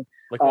expecting.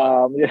 Like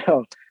what?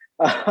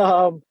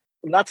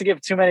 not to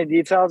give too many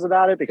details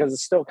about it because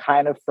it's still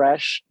kind of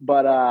fresh,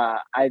 but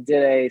I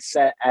did a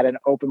set at an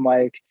open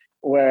mic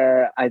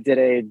where I did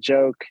a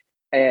joke,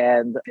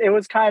 and it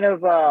was kind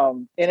of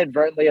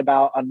inadvertently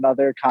about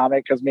another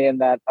comic, because me and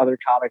that other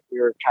comic, we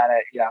were kind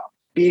of,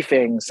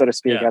 beefing, so to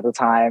speak, at the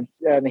time.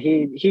 And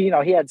he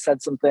had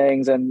said some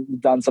things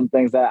and done some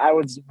things that I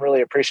was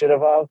really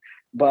appreciative of.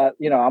 But,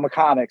 I'm a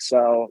comic,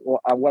 so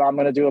what I'm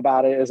going to do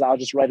about it is I'll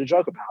just write a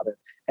joke about it.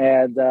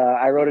 And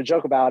I wrote a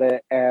joke about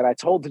it, and I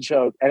told the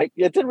joke, and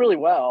it did really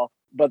well.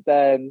 But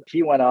then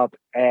he went up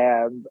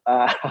and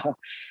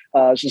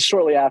just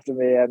shortly after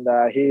me, and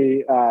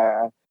he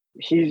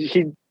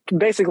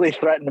basically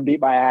threatened to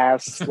beat my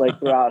ass like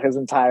throughout his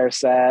entire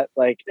set.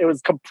 Like, it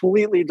was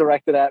completely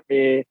directed at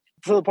me,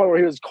 to the point where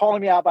he was calling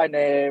me out by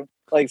name,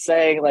 like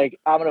saying like,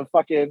 I'm gonna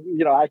fucking,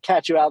 I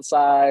catch you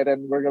outside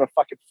and we're gonna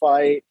fucking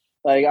fight.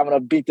 Like, I'm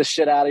gonna beat the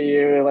shit out of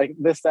you, like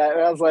this, that.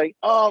 And I was like,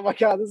 oh my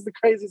God, this is the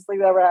craziest thing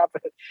that ever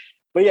happened.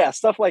 But yeah,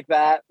 stuff like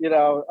that,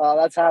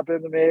 that's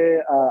happened to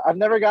me. I've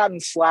never gotten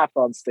slapped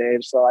on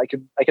stage, so I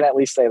can at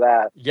least say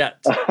that.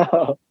 Yet.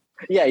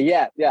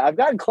 Yeah. I've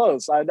gotten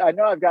close. I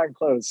know I've gotten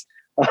close.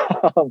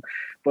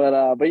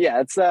 But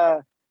yeah, it's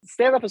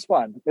stand up is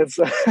fun. It's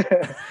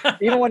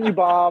even when you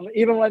bomb,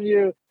 even when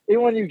you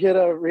get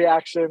a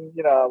reaction,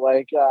 I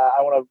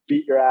want to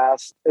beat your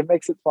ass. It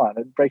makes it fun.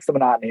 It breaks the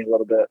monotony a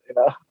little bit,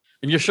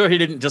 And you're sure he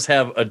didn't just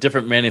have a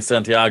different Manny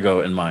Santiago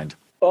in mind?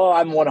 Oh,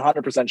 I'm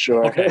 100%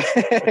 sure.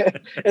 Okay.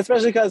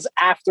 Especially because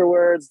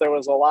afterwards there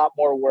was a lot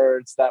more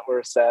words that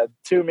were said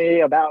to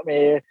me, about me.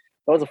 It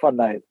was a fun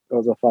night.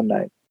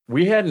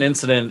 We had an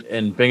incident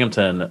in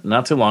Binghamton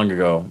not too long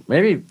ago,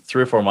 maybe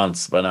 3 or 4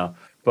 months by now.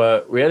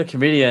 But we had a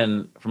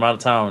comedian from out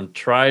of town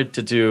tried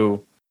to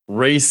do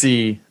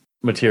racy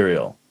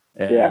material.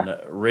 And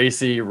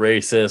racy,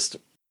 racist,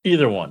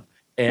 either one.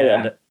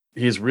 And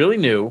he's really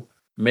new,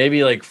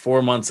 maybe like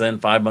 4 months in,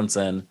 5 months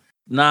in.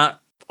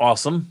 Not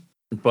awesome,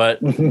 but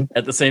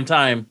at the same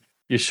time,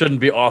 you shouldn't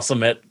be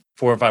awesome at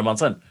 4 or 5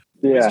 months in.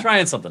 Yeah. He's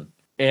trying something.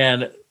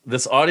 And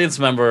this audience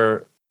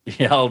member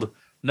yelled,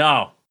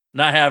 "No,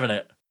 not having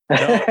it. No.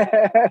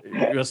 You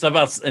want to step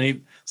out?" And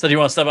he said, "You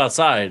want to step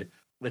outside?"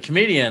 The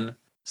comedian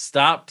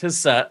stopped his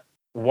set,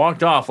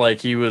 walked off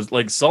like he was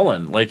like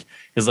sullen. Like,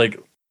 he's like,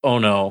 "Oh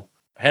no."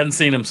 Hadn't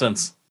seen him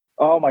since.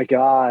 Oh my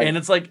God. And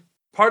it's like,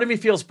 part of me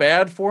feels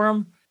bad for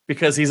him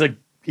because he's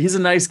a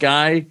nice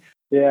guy.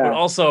 Yeah. But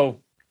also,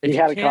 he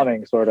had it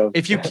coming, sort of.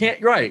 If you can't,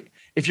 right.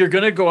 If you're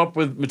going to go up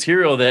with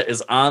material that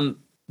is on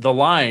the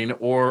line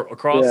or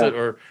across it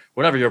or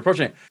whatever you're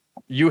approaching it,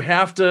 you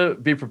have to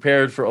be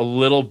prepared for a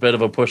little bit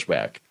of a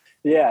pushback.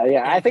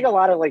 Yeah. I think a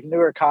lot of like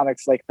newer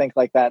comics like think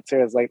like that too.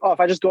 It's like, oh, if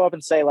I just go up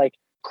and say like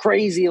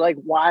crazy, like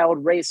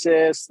wild,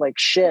 racist, like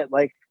shit,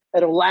 like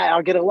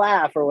I'll get a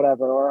laugh or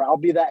whatever, or I'll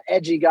be that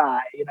edgy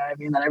guy,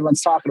 that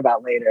everyone's talking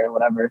about later or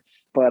whatever.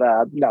 But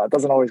no, it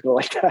doesn't always go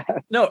like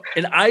that. No,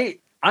 and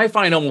I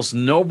find almost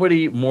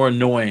nobody more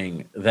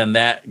annoying than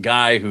that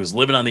guy who's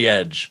living on the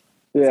edge.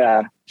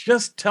 Yeah.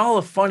 Just tell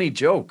a funny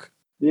joke.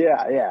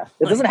 Yeah.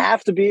 It doesn't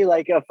have to be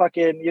like a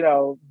fucking,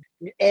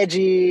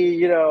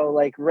 edgy,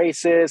 like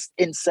racist,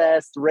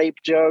 incest, rape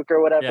joke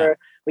or whatever. Yeah.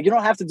 Like, you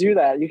don't have to do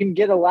that. You can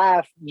get a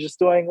laugh just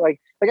doing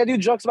like I do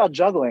jokes about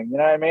juggling, you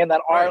know what I mean?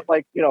 That aren't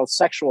like,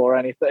 sexual or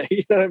anything.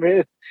 You know what I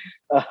mean?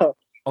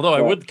 Although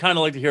I would kind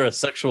of like to hear a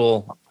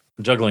sexual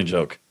juggling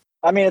joke.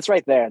 I mean, it's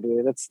right there,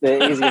 dude. It's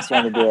the easiest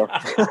one to do.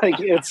 Like,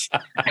 it's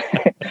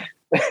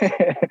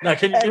now,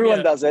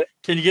 everyone does it.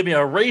 Can you give me a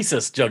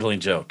racist juggling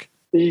joke?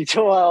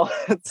 Well,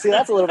 see,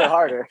 that's a little bit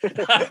harder.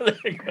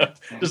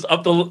 Just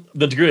up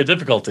the degree of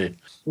difficulty.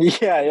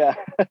 Yeah.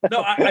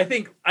 No, I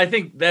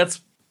think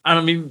that's. I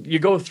mean, you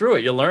go through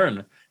it, you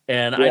learn,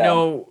 and I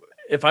know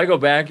if I go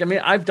back, I mean,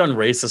 I've done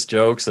racist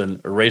jokes and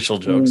racial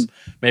jokes.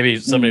 Maybe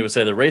somebody would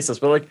say they're racist,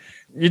 but like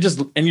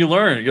you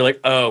learn. You're like,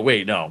 oh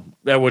wait, no,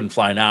 that wouldn't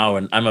fly now,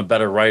 and I'm a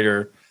better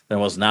writer than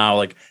I was now.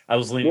 Like, I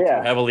was leaning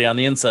too heavily on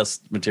the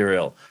incest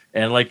material,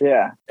 and like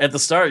at the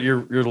start,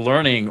 you're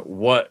learning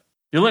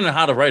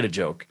how to write a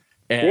joke.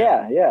 And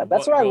yeah.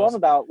 That's what I love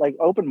about like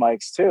open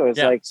mics too, is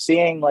like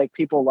seeing like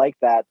people like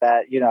that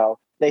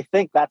they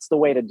think that's the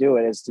way to do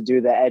it, is to do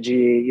the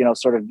edgy,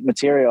 sort of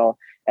material.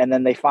 And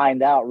then they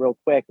find out real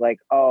quick, like,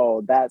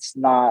 oh, that's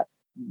not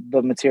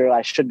the material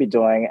I should be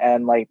doing.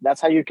 And like, that's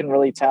how you can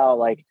really tell,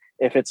 like,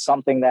 if it's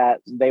something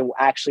that they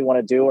actually want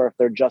to do or if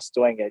they're just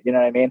doing it. You know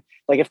what I mean?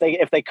 Like, if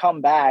they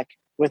come back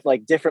with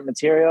like different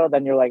material,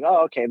 then you're like,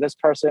 oh, okay, this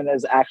person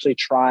is actually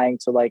trying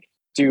to like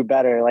do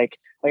better. Like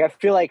I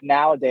feel like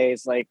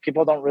nowadays, like,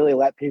 people don't really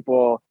let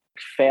people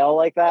fail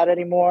like that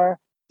anymore.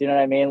 You know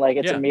what I mean? Like,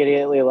 it's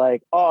immediately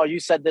like, oh, you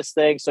said this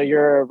thing, so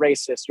you're a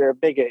racist, you're a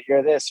bigot,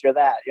 you're this, you're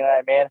that. You know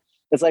what I mean?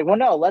 It's like, well,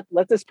 no,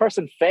 let this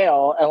person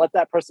fail and let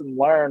that person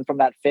learn from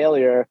that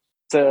failure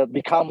to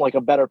become like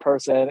a better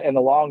person in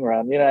the long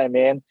run. You know what I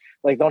mean?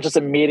 Like, don't just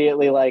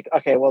immediately like,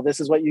 okay, well, this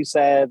is what you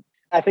said.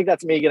 I think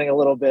that's me getting a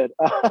little bit,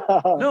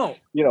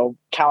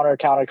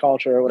 counter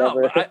culture or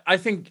whatever. No, I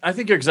think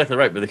you're exactly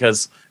right,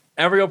 because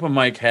every open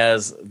mic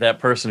has that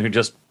person who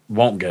just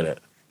won't get it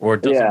or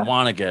doesn't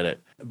want to get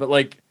it. but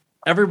like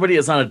everybody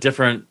is on a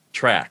different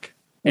track.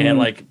 And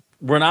like,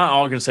 we're not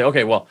all going to say,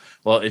 okay, well,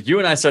 if you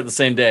and I start the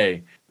same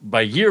day,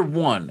 by year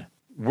one,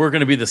 we're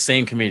going to be the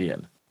same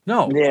comedian.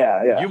 No.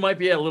 Yeah. You might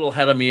be a little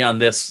ahead of me on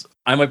this.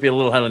 I might be a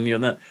little ahead of you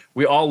on that.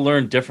 We all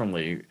learn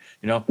differently.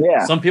 You know,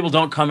 some people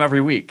don't come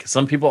every week.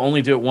 Some people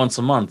only do it once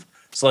a month.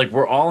 So like,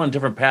 we're all on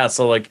different paths.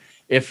 So like,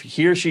 if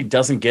he or she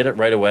doesn't get it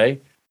right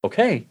away,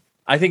 okay.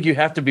 I think you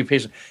have to be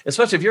patient,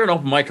 especially if you're an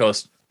open mic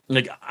host.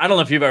 Like, I don't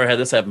know if you've ever had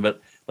this happen, but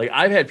like,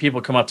 I've had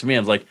people come up to me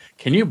and like,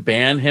 can you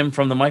ban him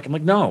from the mic? I'm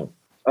like, no.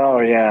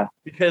 Oh yeah.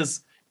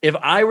 Because if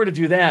I were to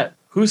do that,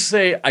 who's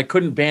say I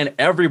couldn't ban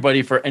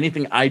everybody for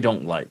anything I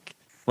don't like?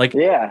 Like,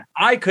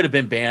 I could have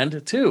been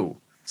banned too.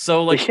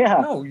 So like,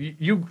 no,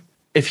 you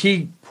if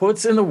he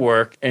puts in the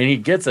work and he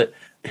gets it,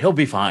 he'll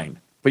be fine.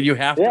 But you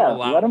have to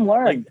let him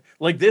learn.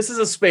 Like this is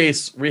a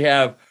space we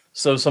have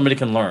so somebody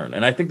can learn,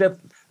 and I think that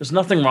there's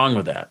nothing wrong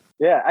with that.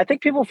 Yeah, I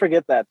think people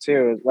forget that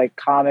too. Like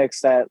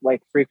comics that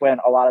like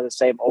frequent a lot of the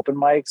same open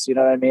mics, you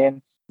know what I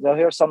mean? They'll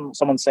hear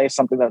someone say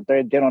something that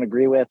they don't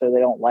agree with or they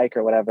don't like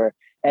or whatever,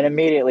 and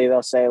immediately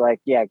they'll say like,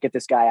 "Yeah, get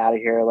this guy out of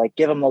here! Like,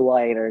 give him the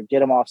light or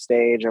get him off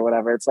stage or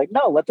whatever." It's like,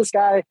 no, let this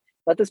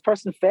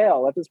person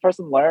fail. Let this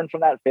person learn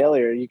from that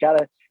failure. You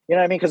gotta, you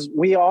know what I mean? Because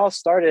we all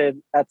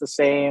started at the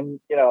same,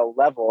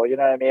 level. You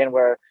know what I mean?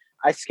 Where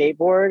I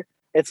skateboard.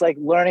 It's like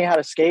learning how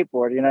to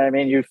skateboard, you know what I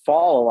mean? You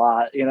fall a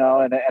lot,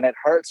 and it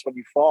hurts when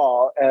you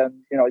fall, and,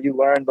 you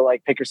learn to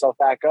like pick yourself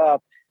back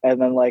up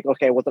and then like,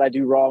 okay, what did I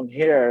do wrong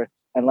here?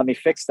 And let me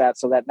fix that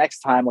so that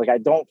next time, like I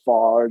don't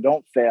fall or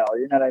don't fail,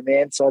 you know what I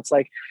mean? So it's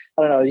like,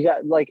 I don't know, you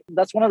got like,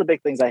 that's one of the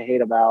big things I hate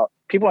about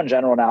people in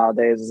general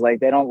nowadays is like,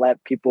 they don't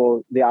let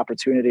people the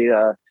opportunity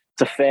to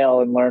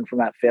fail and learn from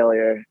that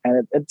failure.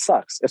 And it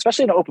sucks,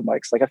 especially in open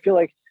mics. Like, I feel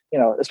like,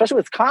 especially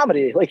with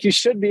comedy, like you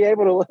should be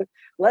able to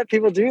let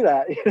people do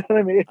that. You know what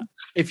I mean?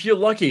 If you're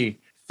lucky,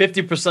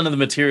 50% of the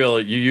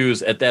material you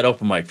use at that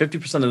open mic,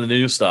 50% of the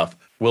new stuff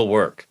will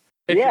work.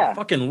 If you're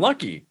fucking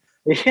lucky.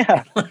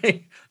 Yeah.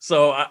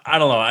 So I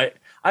don't know. I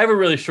have a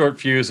really short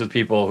fuse with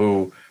people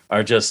who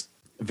are just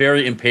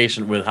very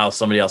impatient with how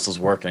somebody else is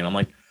working. I'm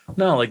like,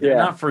 no, like they're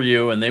not for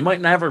you and they might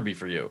never be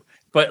for you.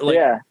 But like,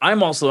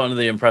 I'm also under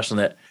the impression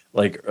that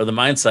like, or the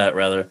mindset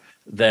rather,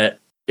 that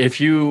if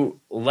you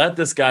let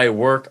this guy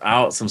work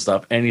out some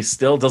stuff and he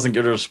still doesn't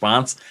get a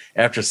response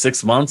after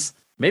 6 months,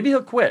 maybe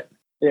he'll quit.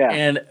 Yeah.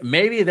 And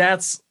maybe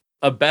that's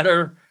a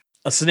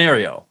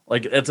scenario.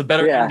 Like it's a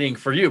better ending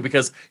for you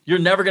because you're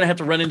never going to have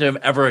to run into him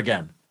ever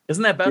again.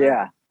 Isn't that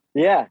better?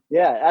 Yeah.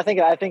 I think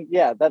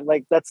that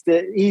like, that's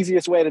the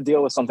easiest way to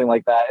deal with something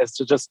like that is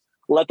to just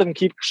let them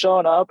keep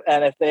showing up.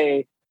 And if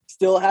they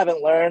still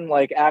haven't learned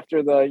like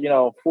after the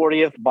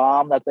 40th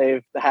bomb that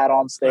they've had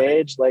on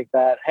stage, like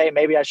that, hey,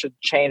 maybe I should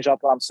change up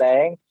what I'm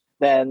saying,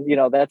 then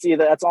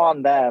that's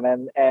on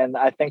them. And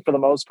I think for the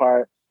most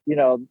part,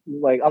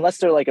 like unless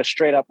they're like a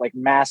straight up like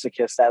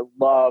masochist that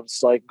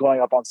loves like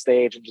going up on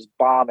stage and just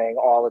bombing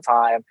all the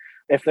time,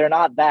 if they're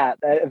not that,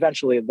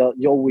 eventually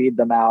you'll weed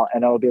them out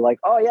and it'll be like,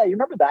 oh yeah, you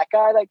remember that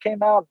guy that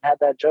came out and had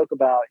that joke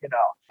about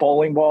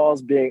bowling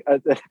balls being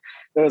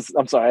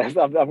I'm sorry,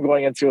 I'm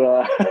going into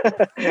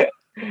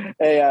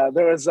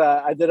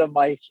I did a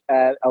mic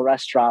at a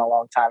restaurant a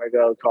long time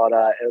ago called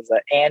it was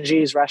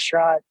Angie's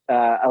Restaurant,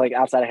 like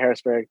outside of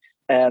Harrisburg,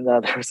 and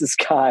there was this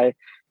guy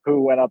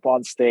who went up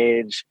on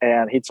stage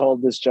and he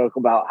told this joke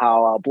about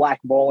how black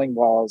bowling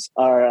balls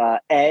are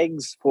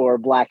eggs for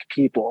black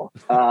people,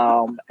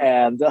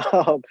 and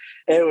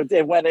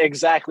it went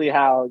exactly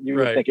how you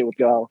would think it would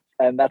go.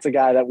 And that's a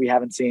guy that we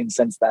haven't seen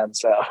since then.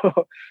 So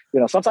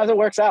sometimes it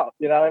works out.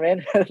 You know what I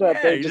mean?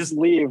 They just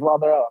leave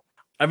on their own.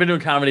 I've been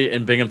doing comedy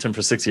in Binghamton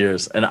for 6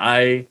 years, and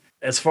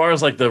as far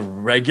as like the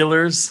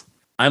regulars,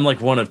 I'm like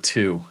one of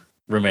two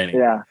remaining.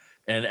 Yeah.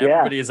 And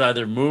everybody is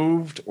either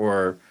moved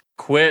or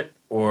quit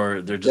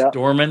or they're just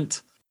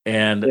dormant.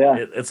 And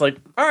it's like,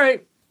 all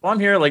right, well, I'm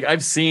here. Like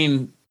I've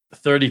seen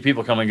 30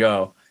 people come and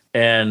go,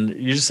 and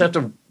you just have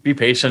to be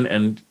patient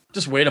and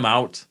just wait them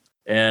out.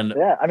 And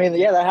that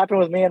happened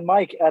with me and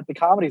Mike at the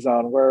Comedy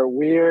Zone,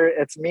 where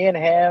it's me and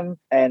him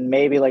and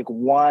maybe like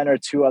one or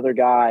two other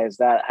guys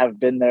that have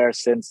been there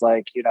since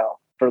like,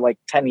 for like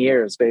 10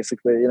 years,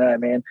 basically, you know what I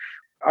mean?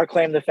 Our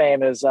claim to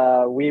fame is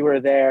we were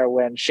there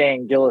when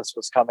Shane Gillis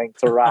was coming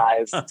to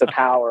rise to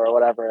power or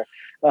whatever.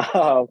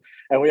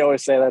 And we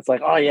always say that's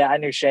like, oh yeah, I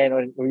knew Shane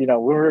when, we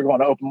were going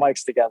to open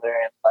mics together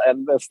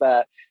and that's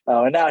that.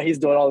 And now he's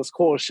doing all this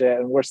cool shit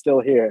and we're still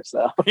here.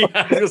 So yeah,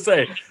 I was gonna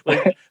say,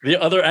 like the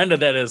other end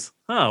of that is,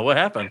 what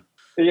happened?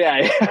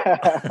 Yeah.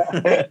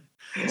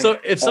 So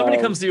if somebody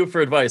comes to you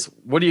for advice,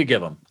 what do you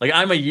give them? Like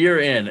I'm a year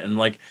in and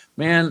like,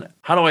 man,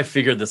 how do I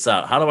figure this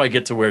out? How do I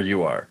get to where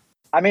you are?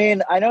 I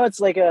mean, I know it's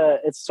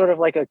sort of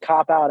like a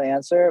cop-out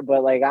answer,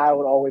 but like I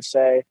would always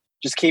say,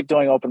 just keep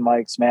doing open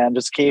mics, man.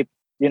 Just keep,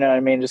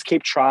 just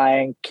keep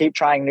trying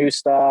new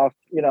stuff,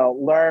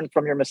 learn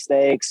from your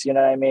mistakes, you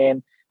know what I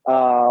mean?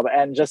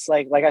 And just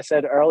like I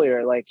said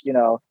earlier, like,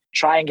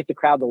 try and get the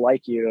crowd to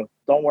like you.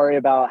 Don't worry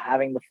about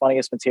having the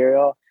funniest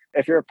material.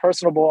 If you're a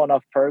personable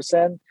enough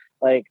person,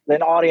 like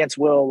an audience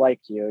will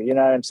like you. You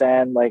know what I'm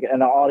saying? Like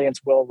an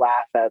audience will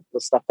laugh at the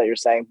stuff that you're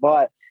saying,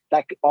 but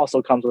that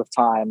also comes with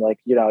time. Like,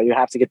 you know, you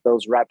have to get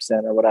those reps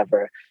in or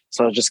whatever.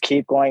 So just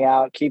keep going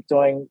out, keep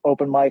doing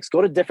open mics,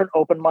 go to different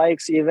open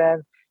mics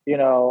even, you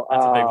know.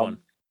 That's a big one.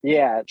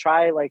 Yeah,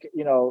 try like,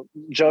 you know,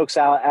 jokes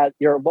out at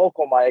your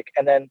local mic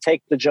and then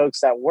take the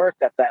jokes that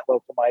worked at that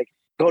local mic,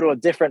 go to a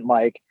different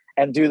mic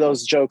and do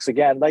those jokes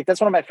again. Like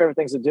that's one of my favorite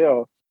things to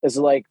do is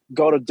like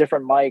go to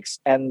different mics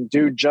and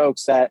do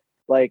jokes that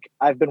like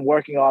I've been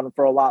working on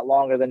for a lot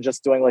longer than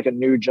just doing like a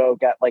new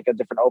joke at like a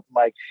different open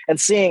mic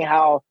and seeing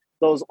how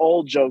those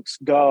old jokes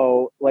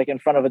go like in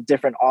front of a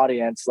different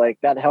audience. Like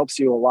that helps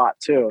you a lot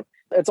too.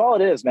 It's all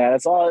it is, man.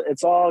 It's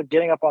all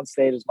getting up on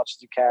stage as much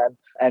as you can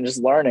and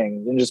just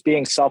learning and just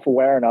being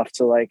self-aware enough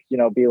to like, you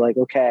know, be like,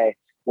 okay,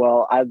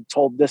 well, I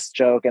told this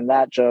joke and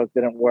that joke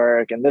didn't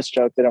work and this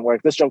joke didn't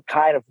work. This joke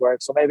kind of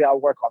worked. So maybe I'll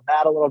work on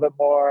that a little bit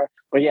more.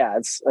 But yeah,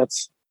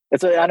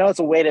 I know it's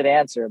a weighted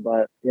answer,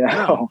 but you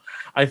know,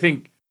 I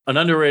think an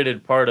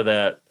underrated part of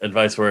that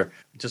advice where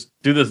just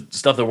do the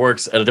stuff that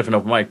works at a different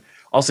open mic.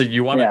 Also,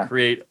 you want to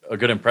create a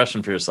good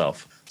impression for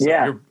yourself.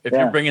 So if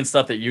you're bringing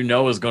stuff that you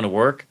know is going to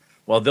work,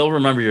 well, they'll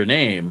remember your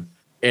name.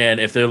 And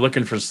if they're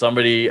looking for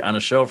somebody on a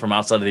show from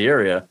outside of the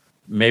area,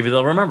 maybe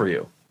they'll remember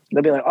you.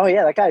 They'll be like, oh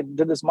yeah, that guy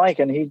did this mic.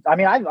 And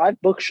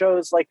I've booked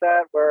shows like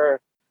that where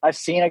I've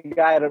seen a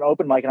guy at an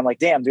open mic and I'm like,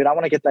 damn, dude, I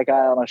want to get that guy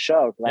on a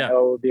show because I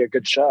know it would be a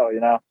good show, you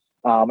know?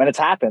 And it's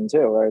happened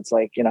too, where it's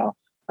like, you know,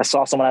 I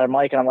saw someone at a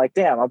mic and I'm like,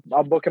 damn,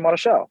 I'll book him on a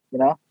show, you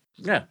know?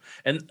 Yeah.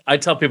 And I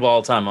tell people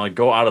all the time, I'm like,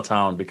 go out of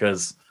town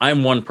because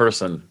I'm one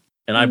person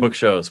and I book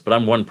shows, but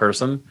I'm one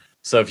person.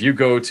 So if you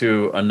go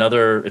to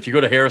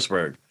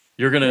Harrisburg,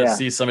 you're going to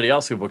see somebody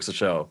else who books a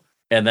show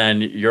and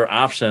then your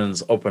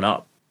options open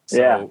up.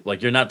 So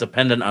like you're not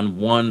dependent on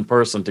one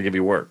person to give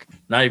you work.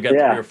 Now you've got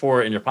 3 or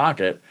 4 in your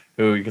pocket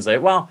who you can say,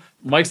 well,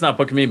 Mike's not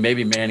booking me.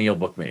 Maybe Manny will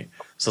book me.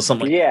 So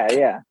something like that.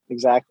 Yeah,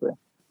 exactly.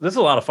 This is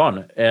a lot of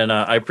fun. And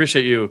I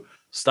appreciate you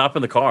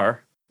stopping the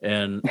car.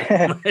 And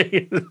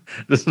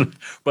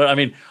but I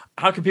mean,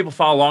 how can people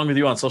follow along with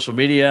you on social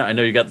media? I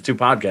know you got the 2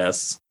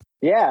 podcasts.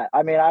 Yeah,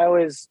 I mean, I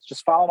always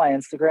just follow my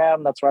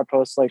Instagram. That's where I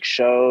post like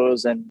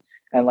shows and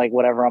like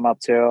whatever I'm up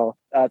to.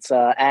 That's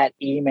at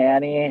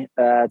eManny.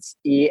 It's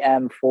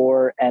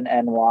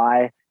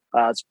EM4NNY.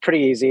 It's pretty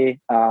easy.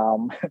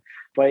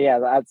 But yeah,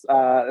 that's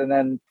and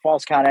then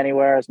False Count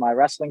Anywhere is my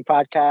wrestling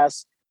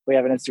podcast. We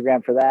have an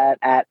Instagram for that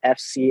at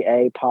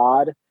FCA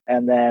Pod,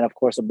 and then of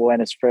course A Boy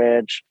in His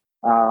Fridge.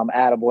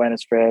 At A Boy in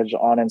His Fridge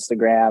on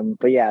Instagram.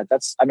 But yeah,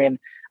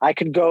 I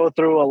could go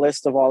through a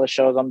list of all the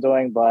shows I'm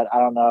doing, but I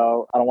don't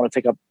know. I don't want to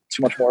take up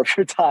too much more of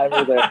your time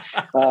either.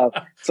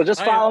 So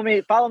just follow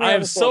me. I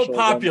am so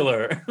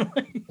popular.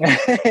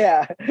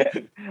 Yeah.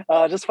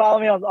 Just follow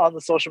me on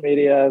the social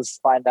medias,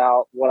 find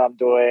out what I'm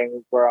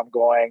doing, where I'm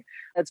going.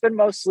 It's been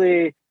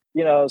mostly,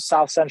 you know,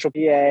 South Central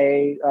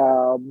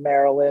PA,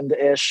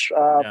 Maryland-ish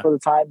for the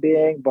time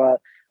being, but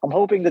I'm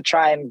hoping to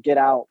try and get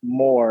out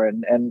more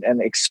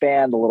and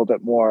expand a little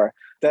bit more.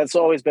 That's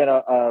always been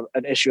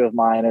an issue of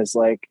mine is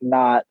like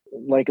not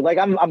like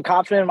I'm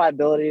confident in my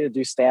ability to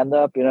do stand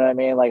up. You know what I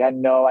mean? Like I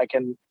know I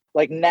can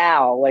I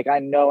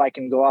know I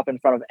can go up in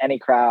front of any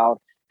crowd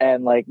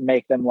and like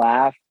make them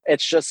laugh.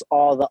 It's just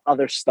all the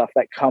other stuff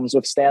that comes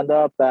with stand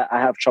up that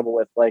I have trouble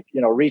with, like, you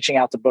know, reaching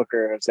out to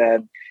bookers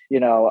and, you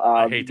know,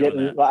 I hate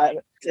doing that.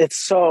 It's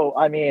so,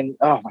 I mean,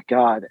 oh my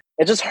God,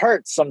 it just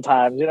hurts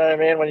sometimes. You know what I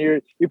mean? When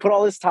you put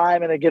all this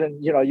time into getting,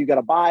 you know, you got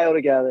a bio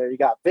together, you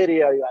got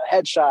video, you got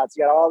headshots,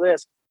 you got all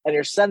this, and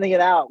you're sending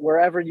it out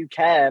wherever you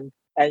can.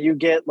 And you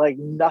get like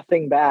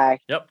nothing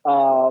back. Yep.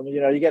 You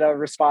know, you get a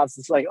response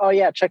that's like, oh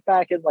yeah, check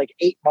back in like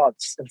 8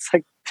 months. It's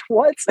like,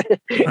 what?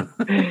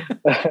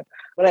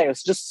 But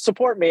anyways, just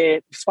support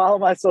me. Just follow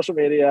my social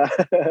media.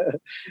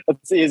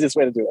 That's the easiest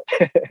way to do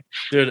it.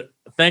 Dude,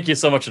 thank you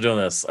so much for doing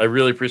this. I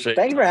really appreciate it.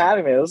 Thank you for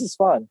having me. This is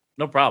fun.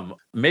 No problem.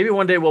 Maybe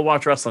one day we'll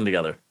watch wrestling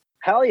together.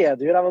 Hell yeah,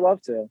 dude. I would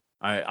love to.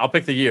 All right, I'll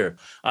pick the year.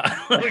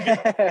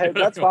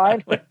 That's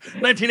fine.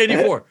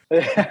 1984.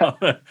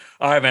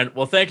 All right, man.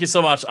 Well, thank you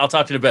so much. I'll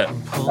talk to you in a bit.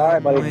 All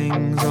right, buddy.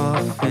 Wings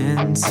off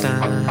and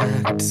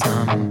stacked.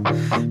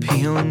 I'm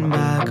peeling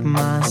back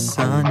my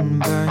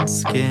sunburned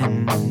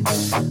skin.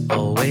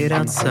 I'll wait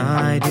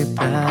outside your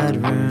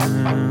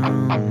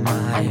bedroom.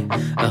 I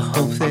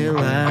hope they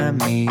let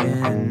me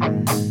in.